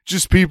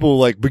just people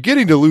like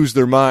beginning to lose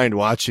their mind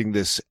watching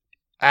this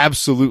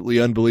absolutely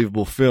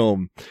unbelievable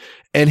film.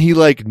 And he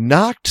like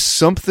knocked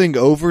something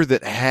over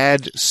that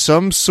had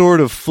some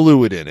sort of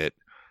fluid in it,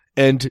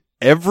 and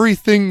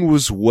everything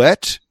was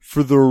wet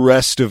for the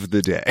rest of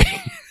the day.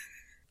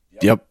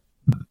 Yep.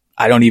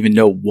 I don't even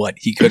know what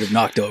he could have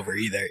knocked over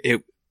either.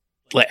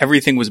 Like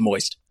everything was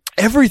moist.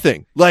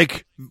 Everything.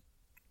 Like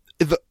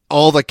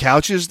all the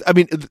couches. I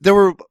mean, there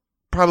were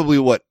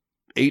probably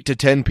 8 to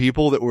 10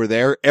 people that were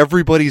there.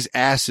 Everybody's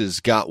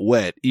asses got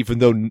wet, even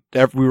though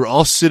we were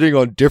all sitting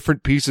on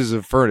different pieces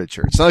of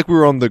furniture. It's not like we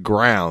were on the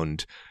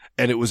ground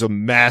and it was a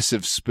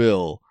massive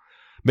spill.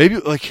 Maybe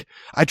like,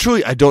 I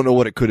don't know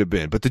what it could have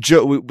been, but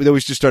we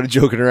always just started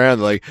joking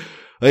around. Like,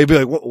 they'd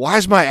be like, why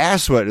is my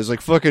ass wet? It's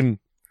like fucking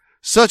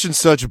such and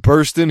such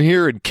burst in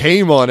here and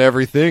came on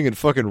everything and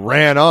fucking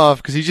ran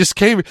off because he just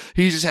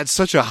had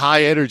such a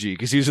high energy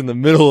because he was in the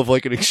middle of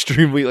like an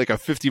extremely, like a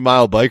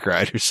 50-mile bike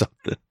ride or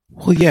something.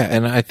 Well, yeah,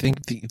 and I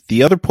think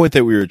the other point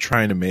that we were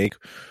trying to make,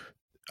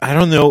 I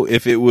don't know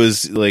if it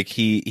was like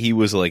he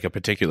was like a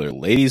particular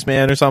ladies'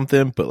 man or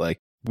something, but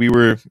like we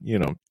were,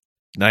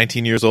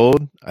 19 years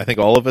old, I think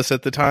all of us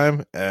at the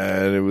time,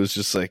 and it was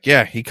just like,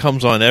 yeah, he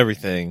comes on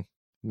everything,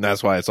 and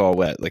that's why it's all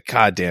wet. Like,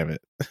 God damn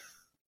it.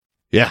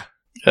 Yeah.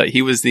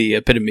 He was the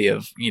epitome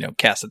of,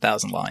 cast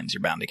 1,000 lines,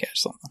 you're bound to catch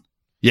something.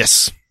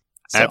 Yes,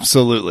 So,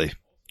 absolutely.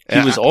 He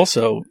was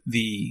also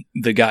the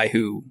guy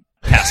who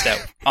passed out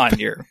on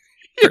your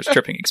first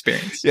tripping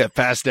experience. Yeah,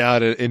 passed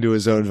out into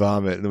his own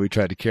vomit, and then we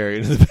tried to carry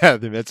it into the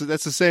bathroom.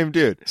 That's the same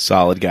dude.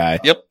 Solid guy.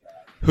 Yep.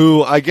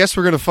 Who I guess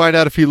we're going to find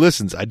out if he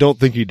listens. I don't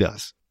think he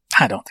does.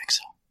 I don't think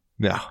so.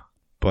 No.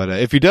 But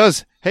if he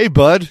does, hey,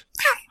 bud,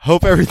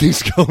 hope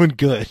everything's going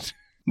good.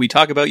 We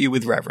talk about you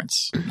with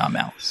reverence, not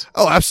malice.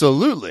 Oh,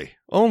 absolutely.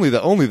 Only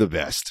the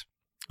best.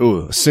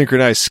 Ooh, a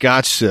synchronized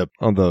scotch sip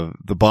on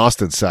the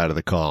Boston side of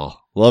the call.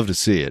 Love to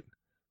see it.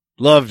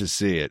 Love to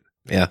see it.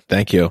 Yeah,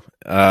 thank you.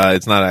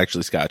 It's not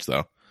actually scotch,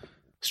 though.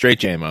 Straight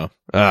JMO.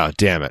 Oh,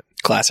 damn it.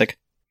 Classic.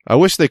 I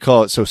wish they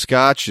call it, so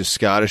scotch is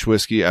Scottish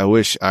whiskey. I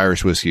wish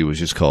Irish whiskey was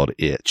just called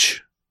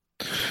itch.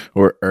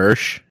 Or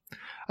Irsch.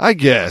 I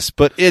guess,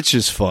 but itch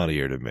is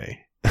funnier to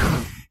me.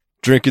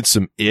 Drinking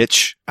some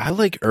itch. I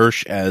like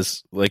Irsch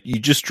as, like, you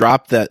just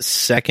drop that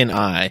second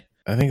I.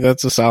 I think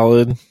that's a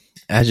solid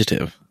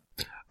adjective.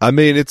 I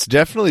mean, it's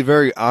definitely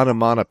very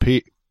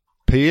onomatopoeic.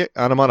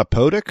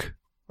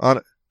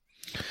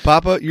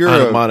 Papa, you're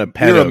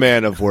a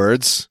man of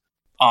words.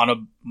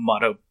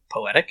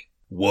 Onomatopoetic?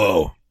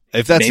 Whoa.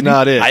 If that's Maybe?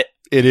 not it,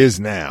 it is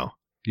now.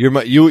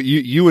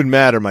 You and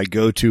Matt are my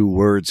go-to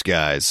words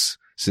guys,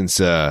 since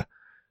I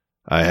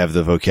have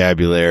the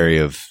vocabulary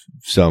of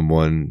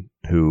someone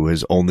who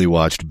has only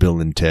watched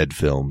Bill and Ted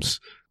films.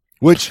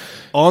 Which,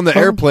 on the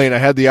airplane, I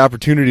had the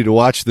opportunity to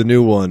watch the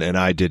new one, and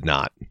I did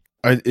not.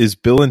 Is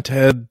Bill and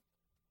Ted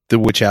the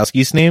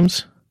Wachowskis'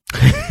 names?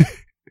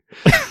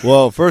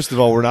 Well, first of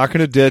all, we're not going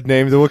to dead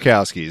name the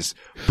Wachowskis,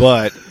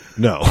 but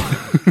no.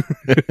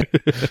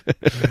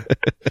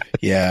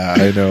 Yeah,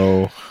 I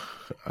know.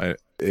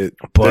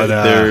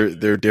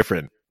 They're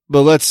different.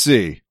 But let's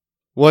see.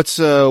 What's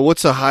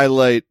a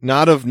highlight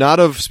not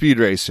of Speed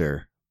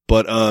Racer,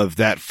 but of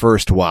that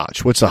first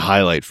watch? What's a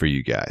highlight for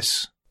you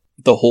guys?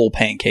 The whole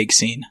pancake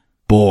scene.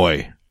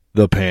 Boy,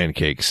 the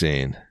pancake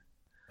scene.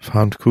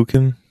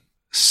 Pfannkuchen?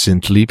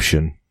 Sind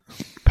Liebchen.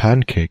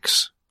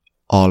 Pancakes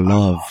are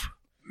love.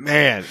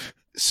 Man.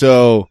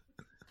 So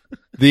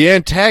the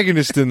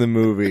antagonist in the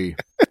movie,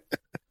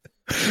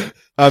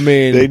 I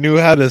mean, They knew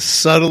how to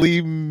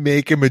subtly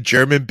make him a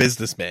German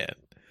businessman.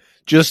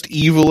 Just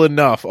evil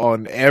enough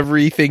on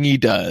everything he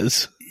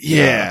does.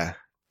 yeah.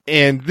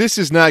 And this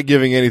is not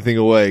giving anything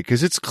away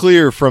because it's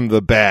clear from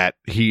the bat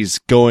he's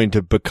going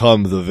to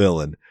become the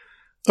villain.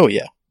 Oh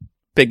yeah,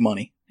 big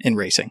money in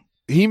racing.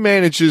 He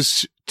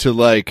manages to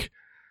like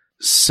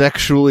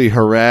sexually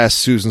harass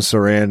Susan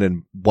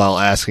Sarandon while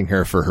asking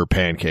her for her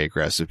pancake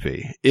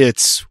recipe.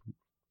 It's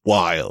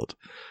wild.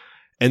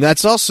 And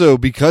that's also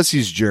because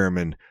he's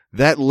German.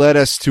 That led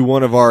us to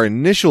one of our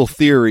initial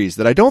theories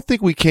that I don't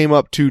think we came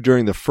up to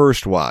during the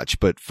first watch,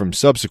 but from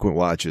subsequent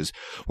watches,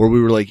 where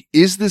we were like,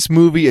 is this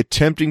movie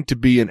attempting to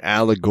be an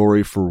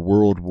allegory for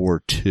World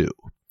War II?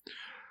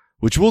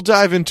 Which we'll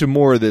dive into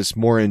more of this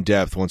more in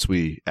depth once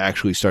we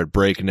actually start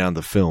breaking down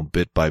the film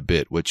bit by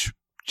bit, which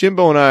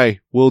Jimbo and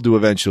I will do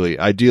eventually,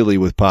 ideally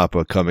with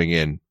Papa coming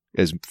in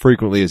as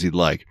frequently as he'd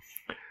like.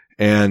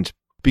 And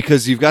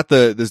because you've got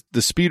the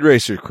Speed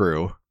Racer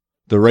crew,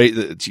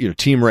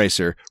 Team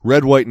Racer,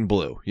 red, white, and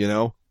blue,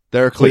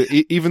 they're clear,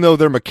 even though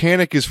their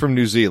mechanic is from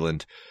New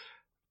Zealand,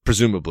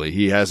 presumably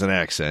he has an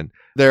accent,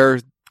 they're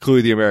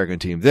clearly the American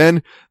team.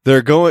 Then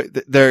they're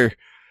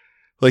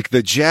like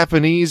the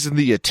Japanese and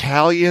the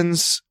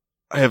Italians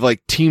have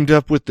like teamed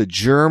up with the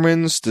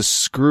Germans to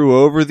screw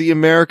over the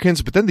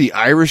Americans, but then the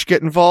Irish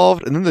get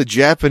involved, and then the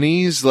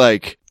Japanese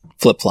like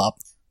Flip flop.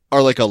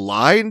 are like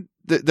aligned.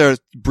 They're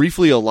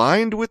briefly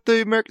aligned with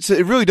the Americans.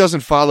 It really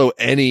doesn't follow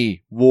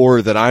any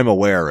war that I'm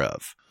aware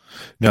of.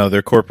 No,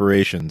 they're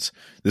corporations.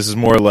 This is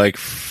more like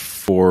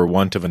For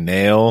Want of a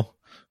Nail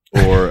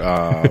or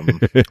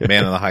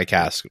Man in the High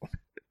Castle.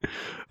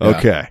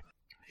 Okay.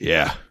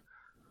 Yeah.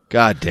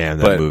 God damn,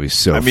 that movie's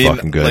so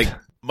fucking good. Like,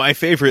 my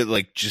favorite,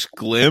 like, just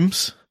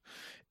glimpse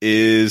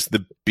is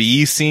the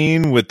B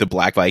scene with the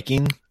Black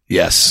Viking.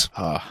 Yes.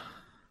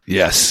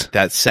 Yes.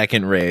 That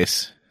second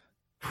race.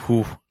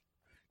 Whew.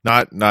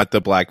 Not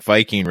the Black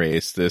Viking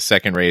race, the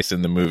second race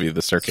in the movie,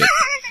 The Circuit.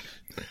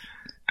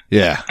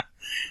 Yeah.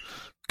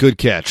 Good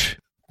catch.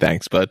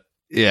 Thanks, bud.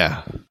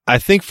 Yeah. I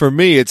think for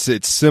me, it's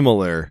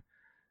similar.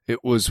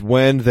 It was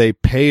when they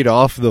paid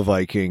off the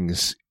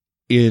Vikings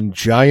in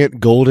giant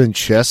golden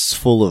chests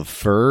full of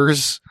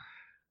furs.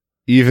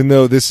 Even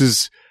though this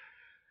is,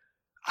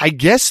 I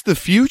guess, the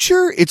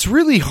future, it's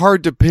really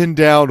hard to pin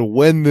down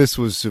when this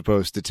was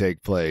supposed to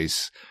take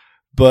place.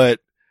 But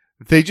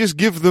they just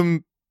give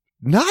them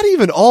not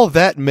even all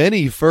that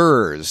many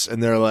furs,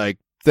 and they're like,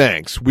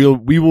 thanks, we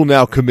will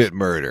now commit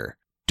murder.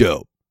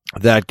 Dope.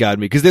 That got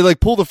me, because they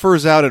like pull the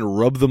furs out and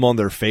rub them on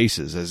their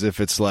faces as if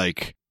it's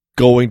like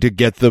going to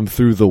get them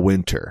through the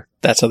winter.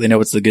 That's how they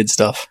know it's the good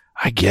stuff.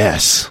 I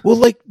guess. Well,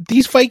 like,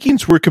 these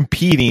Vikings were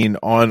competing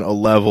on a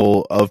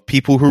level of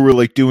people who were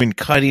like doing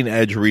cutting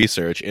edge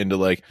research into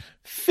like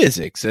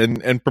physics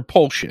and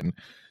propulsion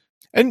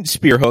and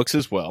spear hooks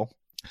as well.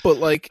 But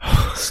like,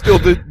 still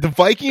the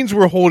Vikings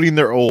were holding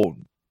their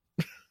own.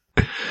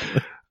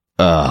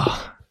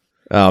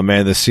 Oh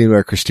man, the scene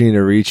where Christina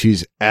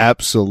Ricci's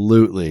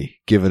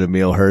absolutely giving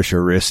Emil Hirsch a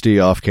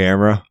wristy off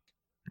camera.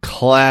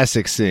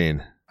 Classic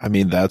scene. I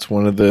mean, that's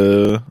one of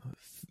the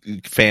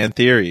fan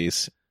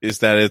theories, is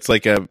that it's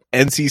like a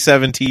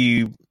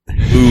NC-17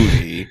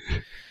 movie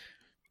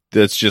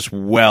that's just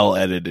well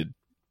edited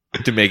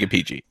to make it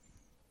PG.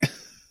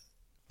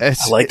 I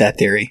like that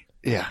theory.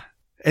 Yeah.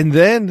 And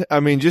then, I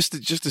mean, just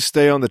to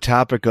stay on the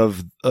topic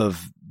of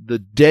the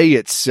day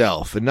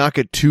itself and not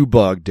get too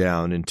bogged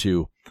down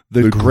into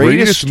the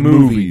greatest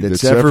movie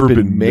that's ever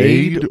been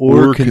made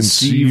or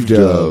conceived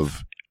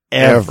of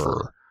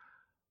ever.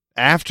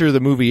 After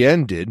the movie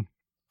ended,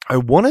 I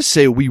want to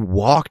say we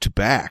walked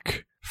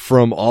back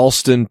from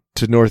Alston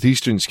to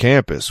Northeastern's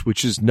campus,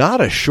 which is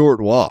not a short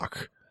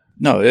walk.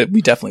 No,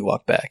 we definitely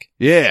walked back.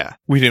 Yeah.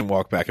 We didn't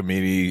walk back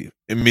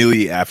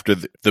immediately after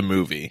the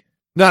movie.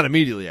 Not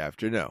immediately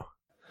after, no.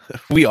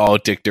 We all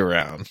dicked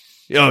around.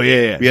 Oh,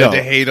 yeah. We had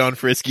to hate on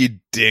Frisky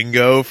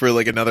Dingo for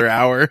like another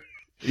hour.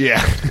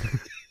 Yeah.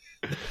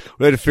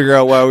 We had to figure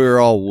out why we were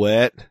all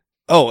wet.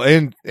 Oh,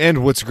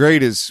 and what's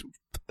great is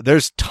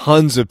there's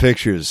tons of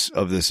pictures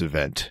of this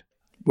event.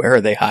 Where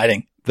are they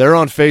hiding? They're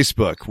on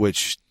Facebook,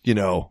 which,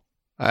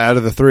 out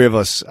of the three of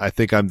us, I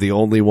think I'm the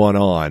only one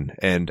on,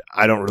 and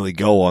I don't really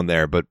go on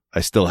there, but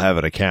I still have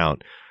an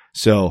account.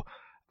 So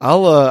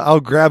I'll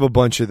grab a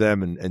bunch of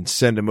them and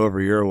send them over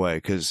your way,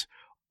 because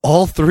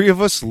all three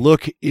of us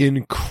look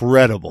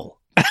incredible.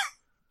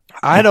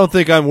 I don't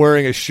think I'm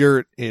wearing a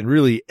shirt in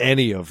really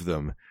any of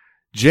them.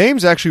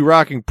 James actually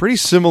rocking pretty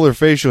similar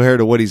facial hair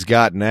to what he's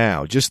got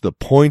now, just the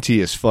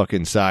pointiest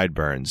fucking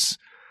sideburns,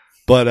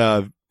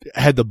 but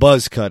had the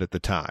buzz cut at the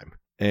time.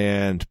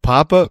 And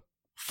Papa,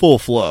 full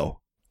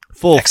flow.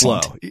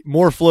 Excellent. Flow.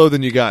 More flow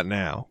than you got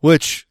now,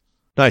 which,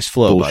 nice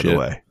flow, Bullshit. By the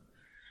way.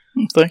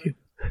 Thank you.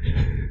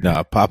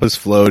 No, Papa's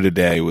flow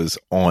today was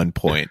on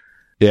point.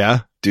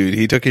 Yeah? Dude,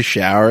 he took a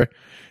shower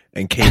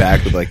and came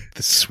back with like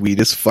the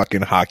sweetest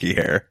fucking hockey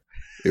hair.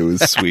 It was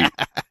sweet.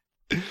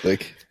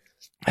 Like,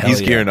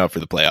 He's yeah. gearing up for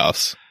the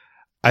playoffs.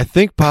 I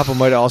think Papa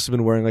might have also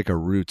been wearing like a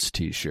Roots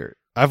t-shirt.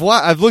 I've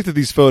looked at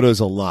these photos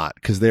a lot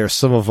because they are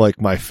some of like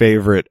my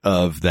favorite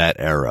of that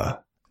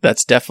era.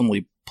 That's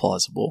definitely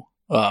plausible.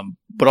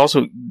 But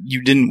also,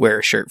 you didn't wear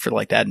a shirt for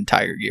like that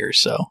entire year,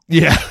 so.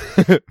 Yeah.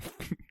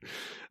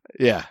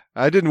 Yeah.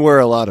 I didn't wear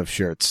a lot of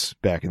shirts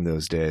back in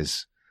those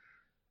days.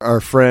 Our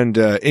friend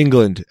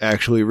England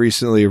actually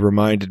recently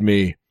reminded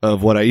me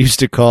of what I used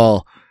to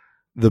call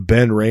the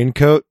Ben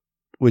raincoat,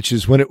 which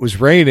is when it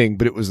was raining,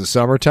 but it was the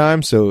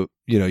summertime. So,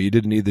 you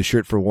didn't need the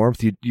shirt for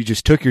warmth. You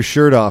just took your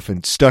shirt off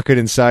and stuck it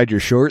inside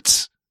your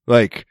shorts,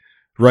 like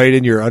right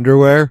in your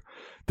underwear.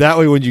 That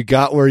way, when you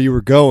got where you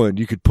were going,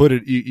 you could put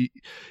it,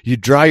 you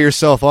dry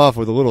yourself off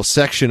with a little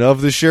section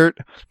of the shirt,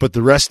 but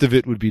the rest of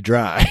it would be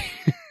dry.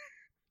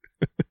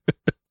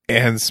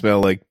 And smell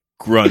like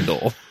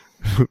Grundle.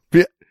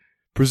 Yeah,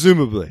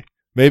 presumably.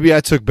 Maybe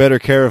I took better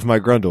care of my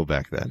Grundle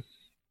back then.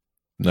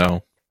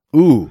 No.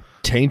 Ooh,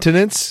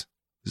 taintenance?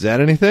 Is that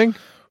anything?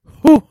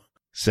 Whew.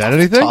 Is that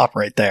anything? Top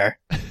right there.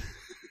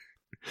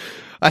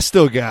 I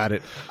still got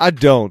it. I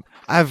don't.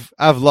 I've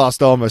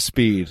lost all my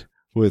speed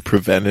with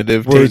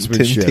Preventative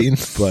wordsmanship,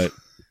 tintin. but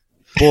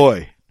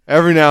boy,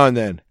 every now and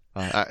then,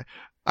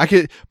 I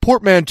could.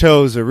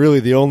 Portmanteaus are really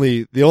the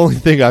only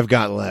thing I've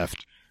got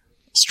left.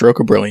 Stroke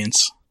of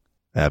brilliance.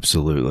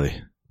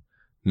 Absolutely.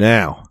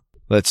 Now,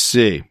 let's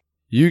see.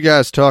 You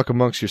guys talk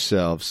amongst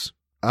yourselves.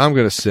 I'm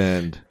gonna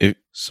send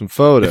some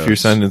photos. If you're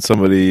sending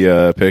somebody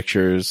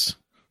pictures,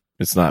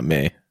 it's not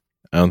me.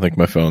 I don't think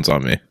my phone's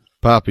on me.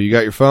 Papa, you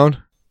got your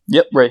phone?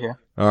 Yep, right here.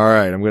 All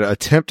right, I'm going to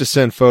attempt to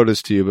send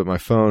photos to you, but my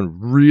phone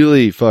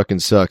really fucking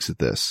sucks at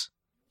this.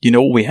 You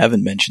know what we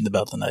haven't mentioned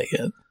about the night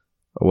yet?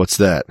 What's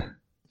that?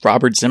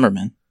 Robert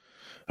Zimmerman.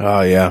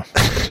 Oh, yeah.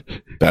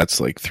 That's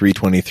like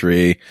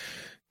 323.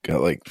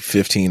 Got like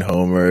 15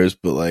 homers,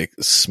 but like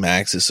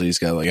smacks it, so he's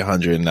got like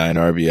 109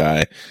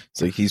 RBI.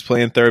 It's like he's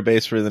playing third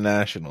base for the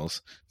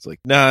Nationals. It's like,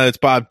 nah, it's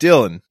Bob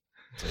Dylan.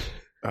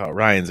 Oh,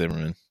 Ryan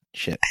Zimmerman.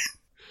 Shit.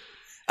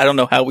 I don't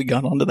know how we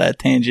got onto that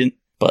tangent,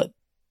 but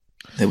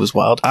it was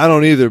wild. I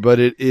don't either, but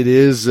it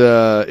is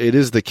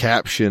the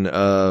caption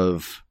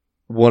of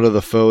one of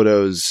the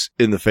photos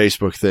in the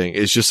Facebook thing.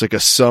 It's just like a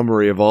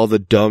summary of all the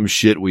dumb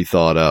shit we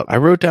thought up. I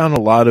wrote down a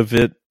lot of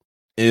it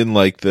in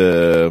like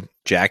the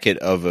jacket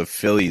of a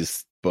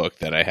Phillies book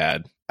that I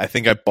had. I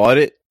think I bought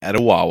it at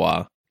a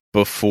Wawa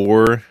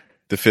before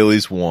the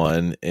Phillies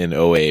won in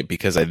 08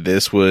 because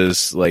this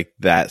was like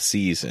that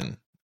season.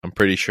 I'm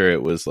pretty sure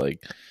it was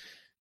like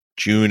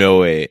June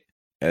 08.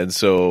 And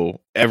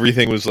so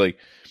everything was like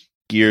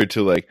geared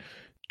to like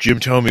Jim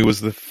Thome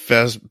was the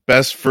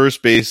best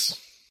first base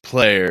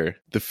player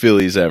the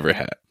Phillies ever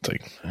had. It's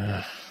like,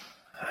 I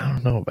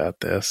don't know about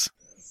this.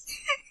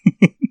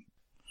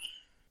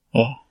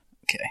 Oh,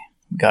 okay.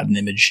 We got an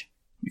image.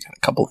 We got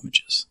a couple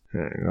images.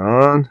 Hang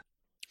on.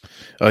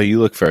 Oh, you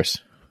look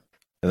first.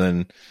 And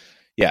then,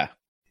 yeah.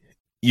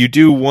 You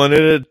do one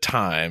at a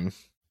time.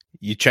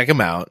 You check them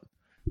out.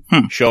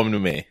 Show them to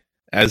me.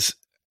 As,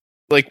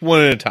 like,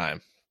 one at a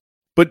time.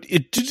 But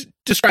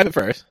describe it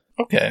first.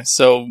 Okay,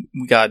 so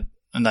we got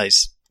a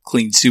nice,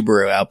 clean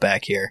Subaru out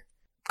back here.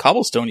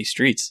 Cobblestoney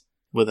streets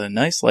with a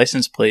nice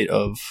license plate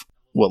of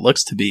what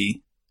looks to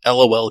be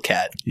LOL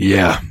Cat.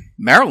 Yeah.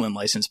 Maryland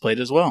license plate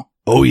as well.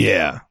 Oh,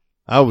 yeah.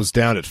 I was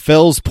down at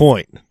Fells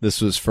Point.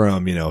 This was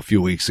from, a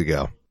few weeks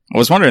ago. I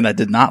was wondering, that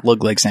did not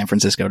look like San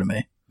Francisco to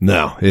me.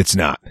 No, it's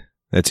not.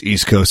 That's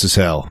East Coast as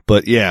hell.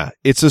 But yeah,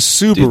 it's a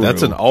Subaru. Dude,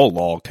 that's an all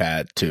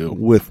lolcat too.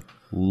 With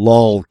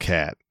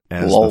lolcat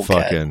as Lolcat. the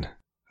fucking...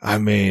 I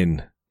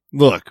mean,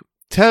 look,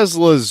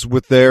 Teslas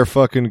with their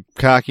fucking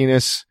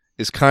cockiness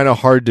is kind of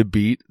hard to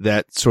beat,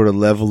 that sort of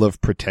level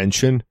of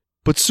pretension.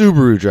 But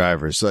Subaru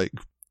drivers, like,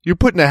 you're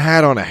putting a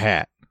hat on a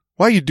hat.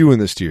 Why are you doing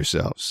this to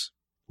yourselves?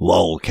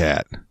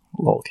 Lolcat.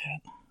 Lolcat.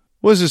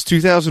 What is this,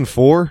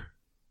 2004?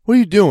 What are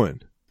you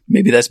doing?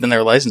 Maybe that's been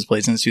their license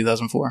plate since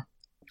 2004.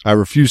 I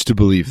refuse to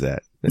believe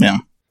that. Yeah.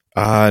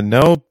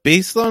 No,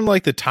 based on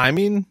like the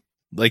timing,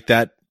 like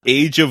that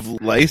age of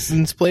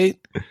license plate,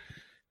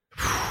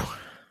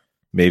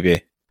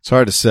 maybe. It's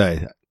hard to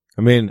say.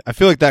 I mean, I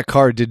feel like that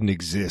car didn't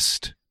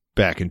exist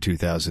back in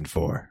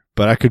 2004,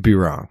 but I could be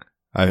wrong.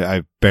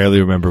 I barely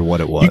remember what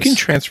it was. You can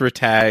transfer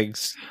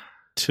tags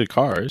to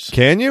cars.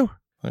 Can you?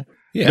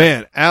 Yeah.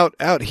 Man,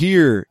 out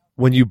here,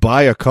 when you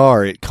buy a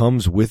car, it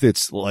comes with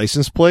its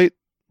license plate,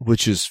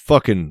 which is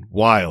fucking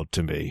wild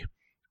to me.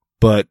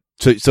 But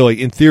so like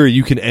in theory,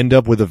 you can end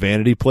up with a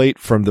vanity plate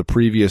from the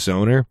previous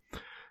owner.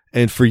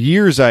 And for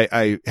years,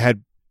 I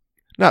had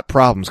not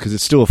problems because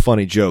it's still a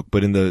funny joke,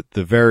 but in the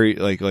very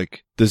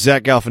like the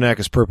Zach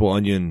Galifianakis Purple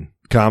Onion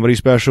comedy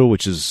special,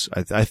 which is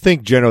I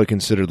think generally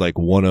considered like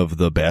one of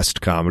the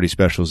best comedy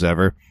specials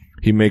ever.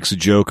 He makes a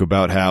joke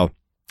about how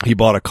he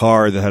bought a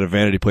car that had a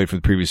vanity plate for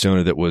the previous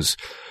owner that was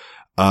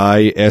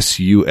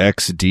ISUXDIX.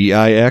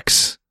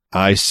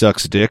 I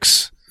sucks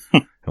dicks.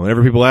 And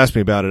whenever people ask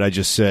me about it, I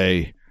just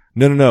say,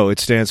 no. It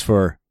stands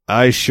for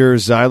I sure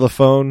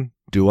xylophone.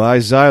 Do I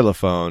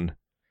xylophone?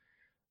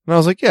 And I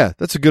was like, yeah,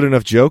 that's a good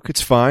enough joke.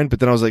 It's fine. But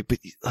then I was like, but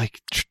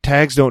like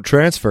tags don't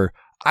transfer.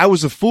 I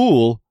was a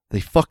fool. They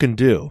fucking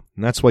do.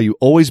 And that's why you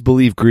always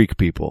believe Greek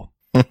people.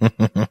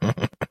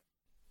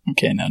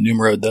 Okay, now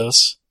numero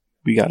dos.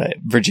 We got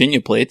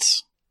Virginia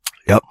plates.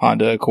 Yep.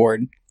 Honda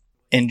Accord.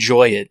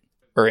 Enjoy it.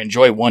 Or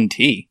enjoy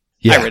 1T.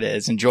 Yeah. I read it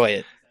as enjoy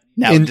it.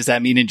 Now, does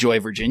that mean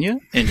enjoy Virginia?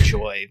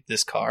 Enjoy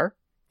this car?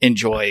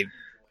 Enjoy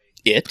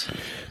it?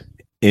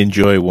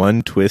 Enjoy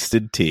one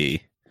twisted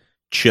tea,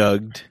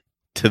 chugged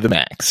to the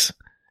max.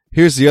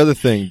 Here's the other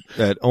thing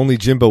that only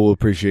Jimbo will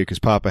appreciate because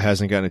Papa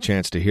hasn't gotten a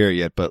chance to hear it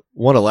yet. But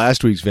one of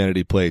last week's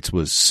vanity plates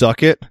was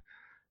Suck It.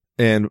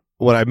 And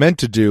what I meant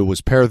to do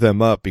was pair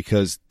them up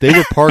because they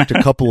were parked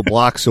a couple of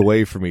blocks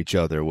away from each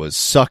other, was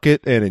Suck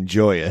It and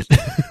Enjoy It.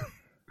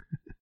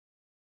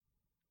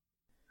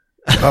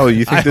 Oh,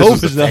 you think I this hope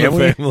was it's a not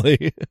family? a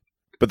family.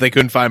 But they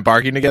couldn't find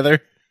parking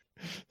together?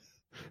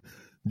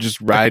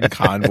 Just ride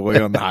convoy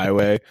on the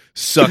highway.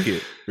 Suck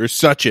it. Or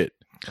such it.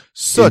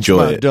 Such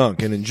Enjoy my it.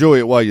 dunk and enjoy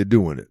it while you're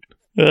doing it.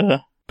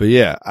 But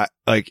yeah, I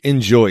like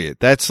enjoy it.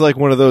 That's like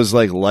one of those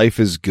like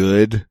life's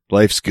good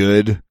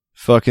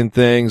fucking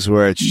things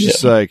where it's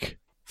just like,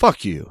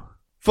 fuck you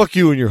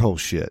and your whole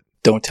shit.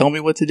 Don't tell me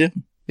what to do.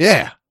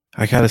 Yeah.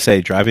 I gotta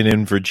say, driving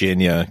in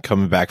Virginia,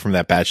 coming back from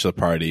that bachelor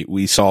party,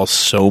 we saw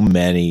so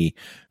many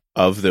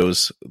of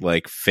those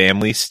like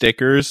family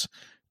stickers,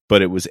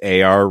 but it was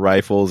AR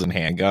rifles and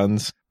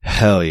handguns.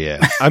 Hell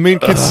yeah. I mean,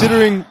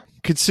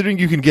 considering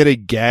you can get a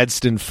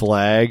Gadsden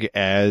flag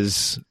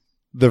as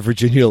the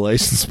Virginia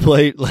license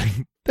plate, like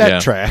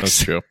that tracks.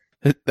 That's true.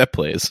 That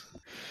plays.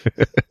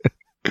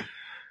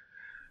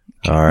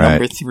 All right.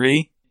 Number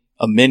 3,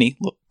 a Mini.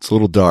 It's a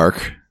little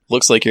dark.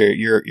 Looks like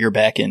you're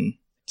back in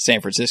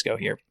San Francisco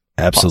here.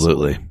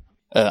 Absolutely.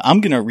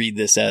 I'm gonna read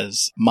this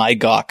as my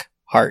gawk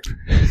heart.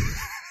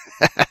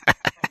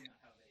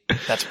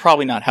 That's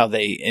probably not how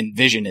they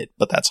envision it,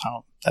 but that's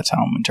how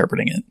I'm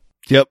interpreting it.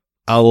 Yep.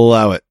 I'll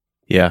allow it.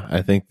 Yeah,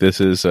 I think this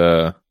is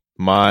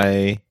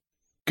my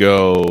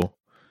go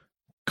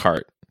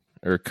cart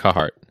or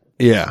Kmart.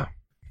 Yeah.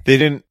 They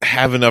didn't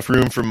have enough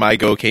room for my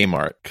go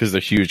Kmart because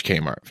they're huge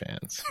Kmart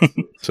fans.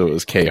 So it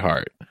was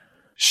K-Heart.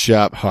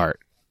 Shop Heart.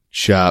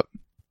 Shop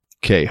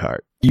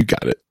K-Heart. You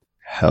got it.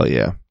 Hell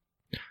yeah.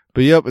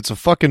 But yep, it's a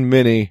fucking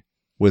Mini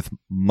with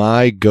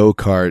my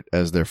go-kart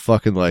as their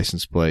fucking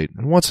license plate.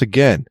 And once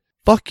again,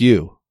 fuck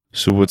you.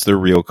 So what's their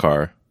real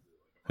car?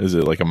 Is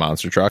it like a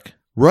monster truck?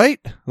 Right?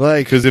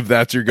 Like, Because if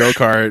that's your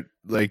go-kart,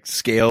 like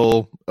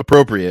scale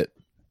appropriate.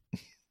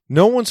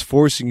 no one's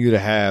forcing you to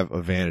have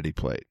a vanity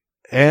plate.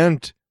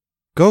 And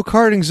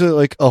go-karting's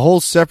like a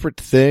whole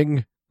separate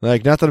thing.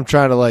 Like, not that I'm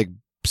trying to like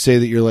say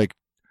that you're like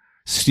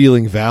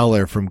stealing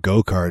valor from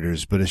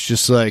go-karters, but it's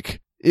just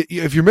like,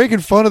 if you're making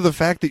fun of the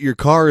fact that your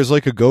car is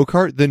like a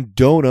go-kart, then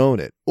don't own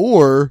it.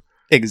 Or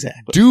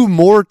Exactly. do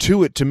more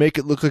to it to make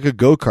it look like a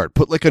go-kart.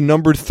 Put like a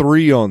number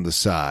 3 on the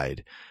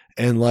side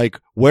and like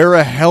wear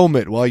a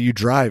helmet while you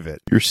drive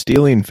it. You're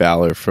stealing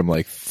valor from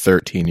like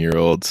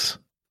 13-year-olds.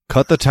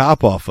 Cut the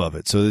top off of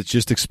it so it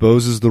just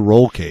exposes the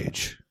roll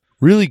cage.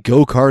 Really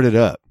go-kart it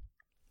up.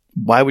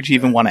 Why would you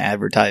even want to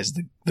advertise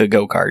the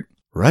go-kart?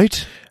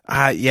 Right?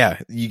 Yeah,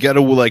 you got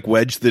to like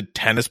wedge the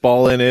tennis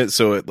ball in it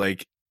so it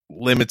like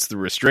limits the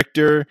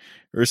restrictor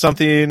or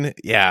something.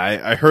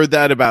 Yeah, I heard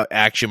that about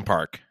Action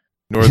Park,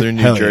 Northern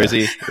New Hell yeah.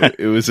 Jersey.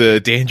 It was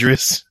a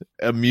dangerous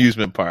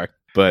amusement park,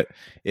 but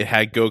it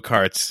had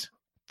go-karts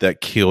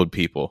that killed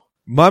people.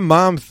 My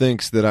mom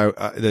thinks that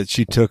that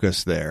she took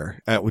us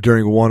there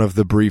during one of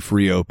the brief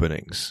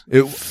reopenings.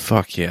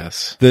 Fuck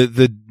yes.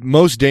 The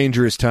most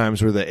dangerous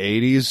times were the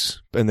 80s,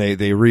 and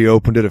they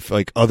reopened it if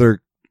like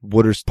other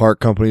water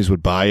park companies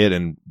would buy it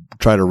and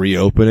try to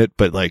reopen it,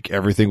 but like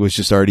everything was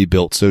just already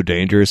built so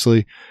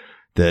dangerously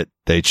that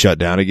they'd shut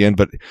down again.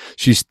 But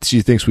she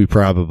thinks we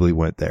probably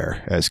went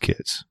there as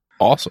kids.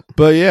 Awesome.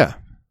 But yeah.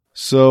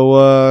 So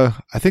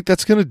I think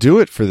that's going to do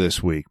it for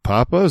this week.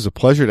 Papa, it was a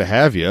pleasure to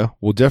have you.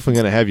 We're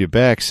definitely going to have you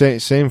back.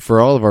 Same for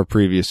all of our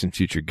previous and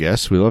future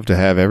guests. We love to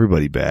have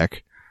everybody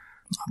back.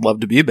 I'd love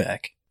to be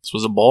back. This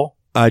was a ball.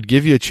 I'd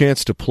give you a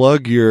chance to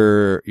plug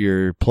your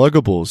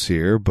pluggables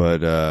here,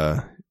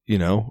 but you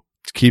know,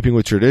 keeping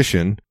with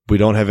tradition, we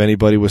don't have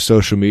anybody with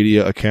social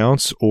media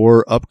accounts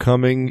or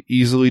upcoming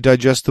easily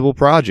digestible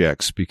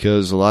projects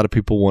because a lot of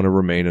people want to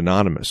remain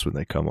anonymous when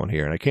they come on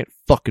here, and I can't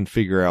fucking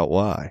figure out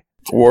why.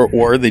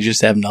 Or they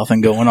just have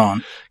nothing going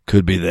on.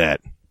 Could be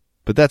that.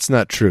 But that's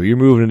not true. You're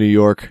moving to New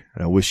York,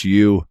 and I wish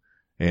you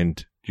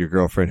and your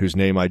girlfriend, whose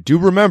name I do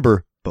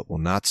remember, but will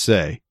not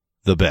say,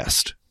 the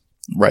best.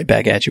 Right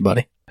back at you,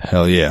 buddy.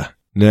 Hell yeah.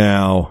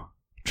 Now,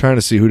 trying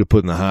to see who to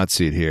put in the hot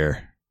seat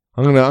here.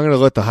 I'm gonna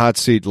let the hot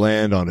seat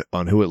land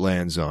on who it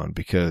lands on,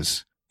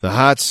 because the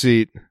hot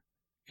seat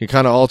can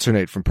kind of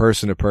alternate from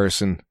person to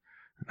person.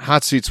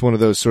 Hot seat's one of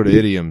those sort of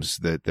idioms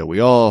that we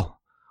all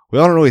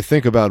don't really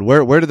think about.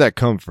 Where did that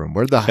come from?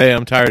 Hey,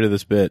 I'm tired of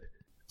this bit.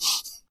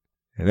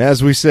 And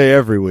as we say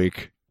every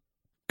week,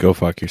 Go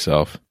fuck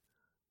yourself.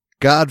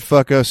 God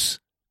fuck us,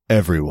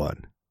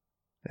 everyone.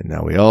 And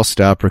now we all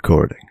stop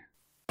recording.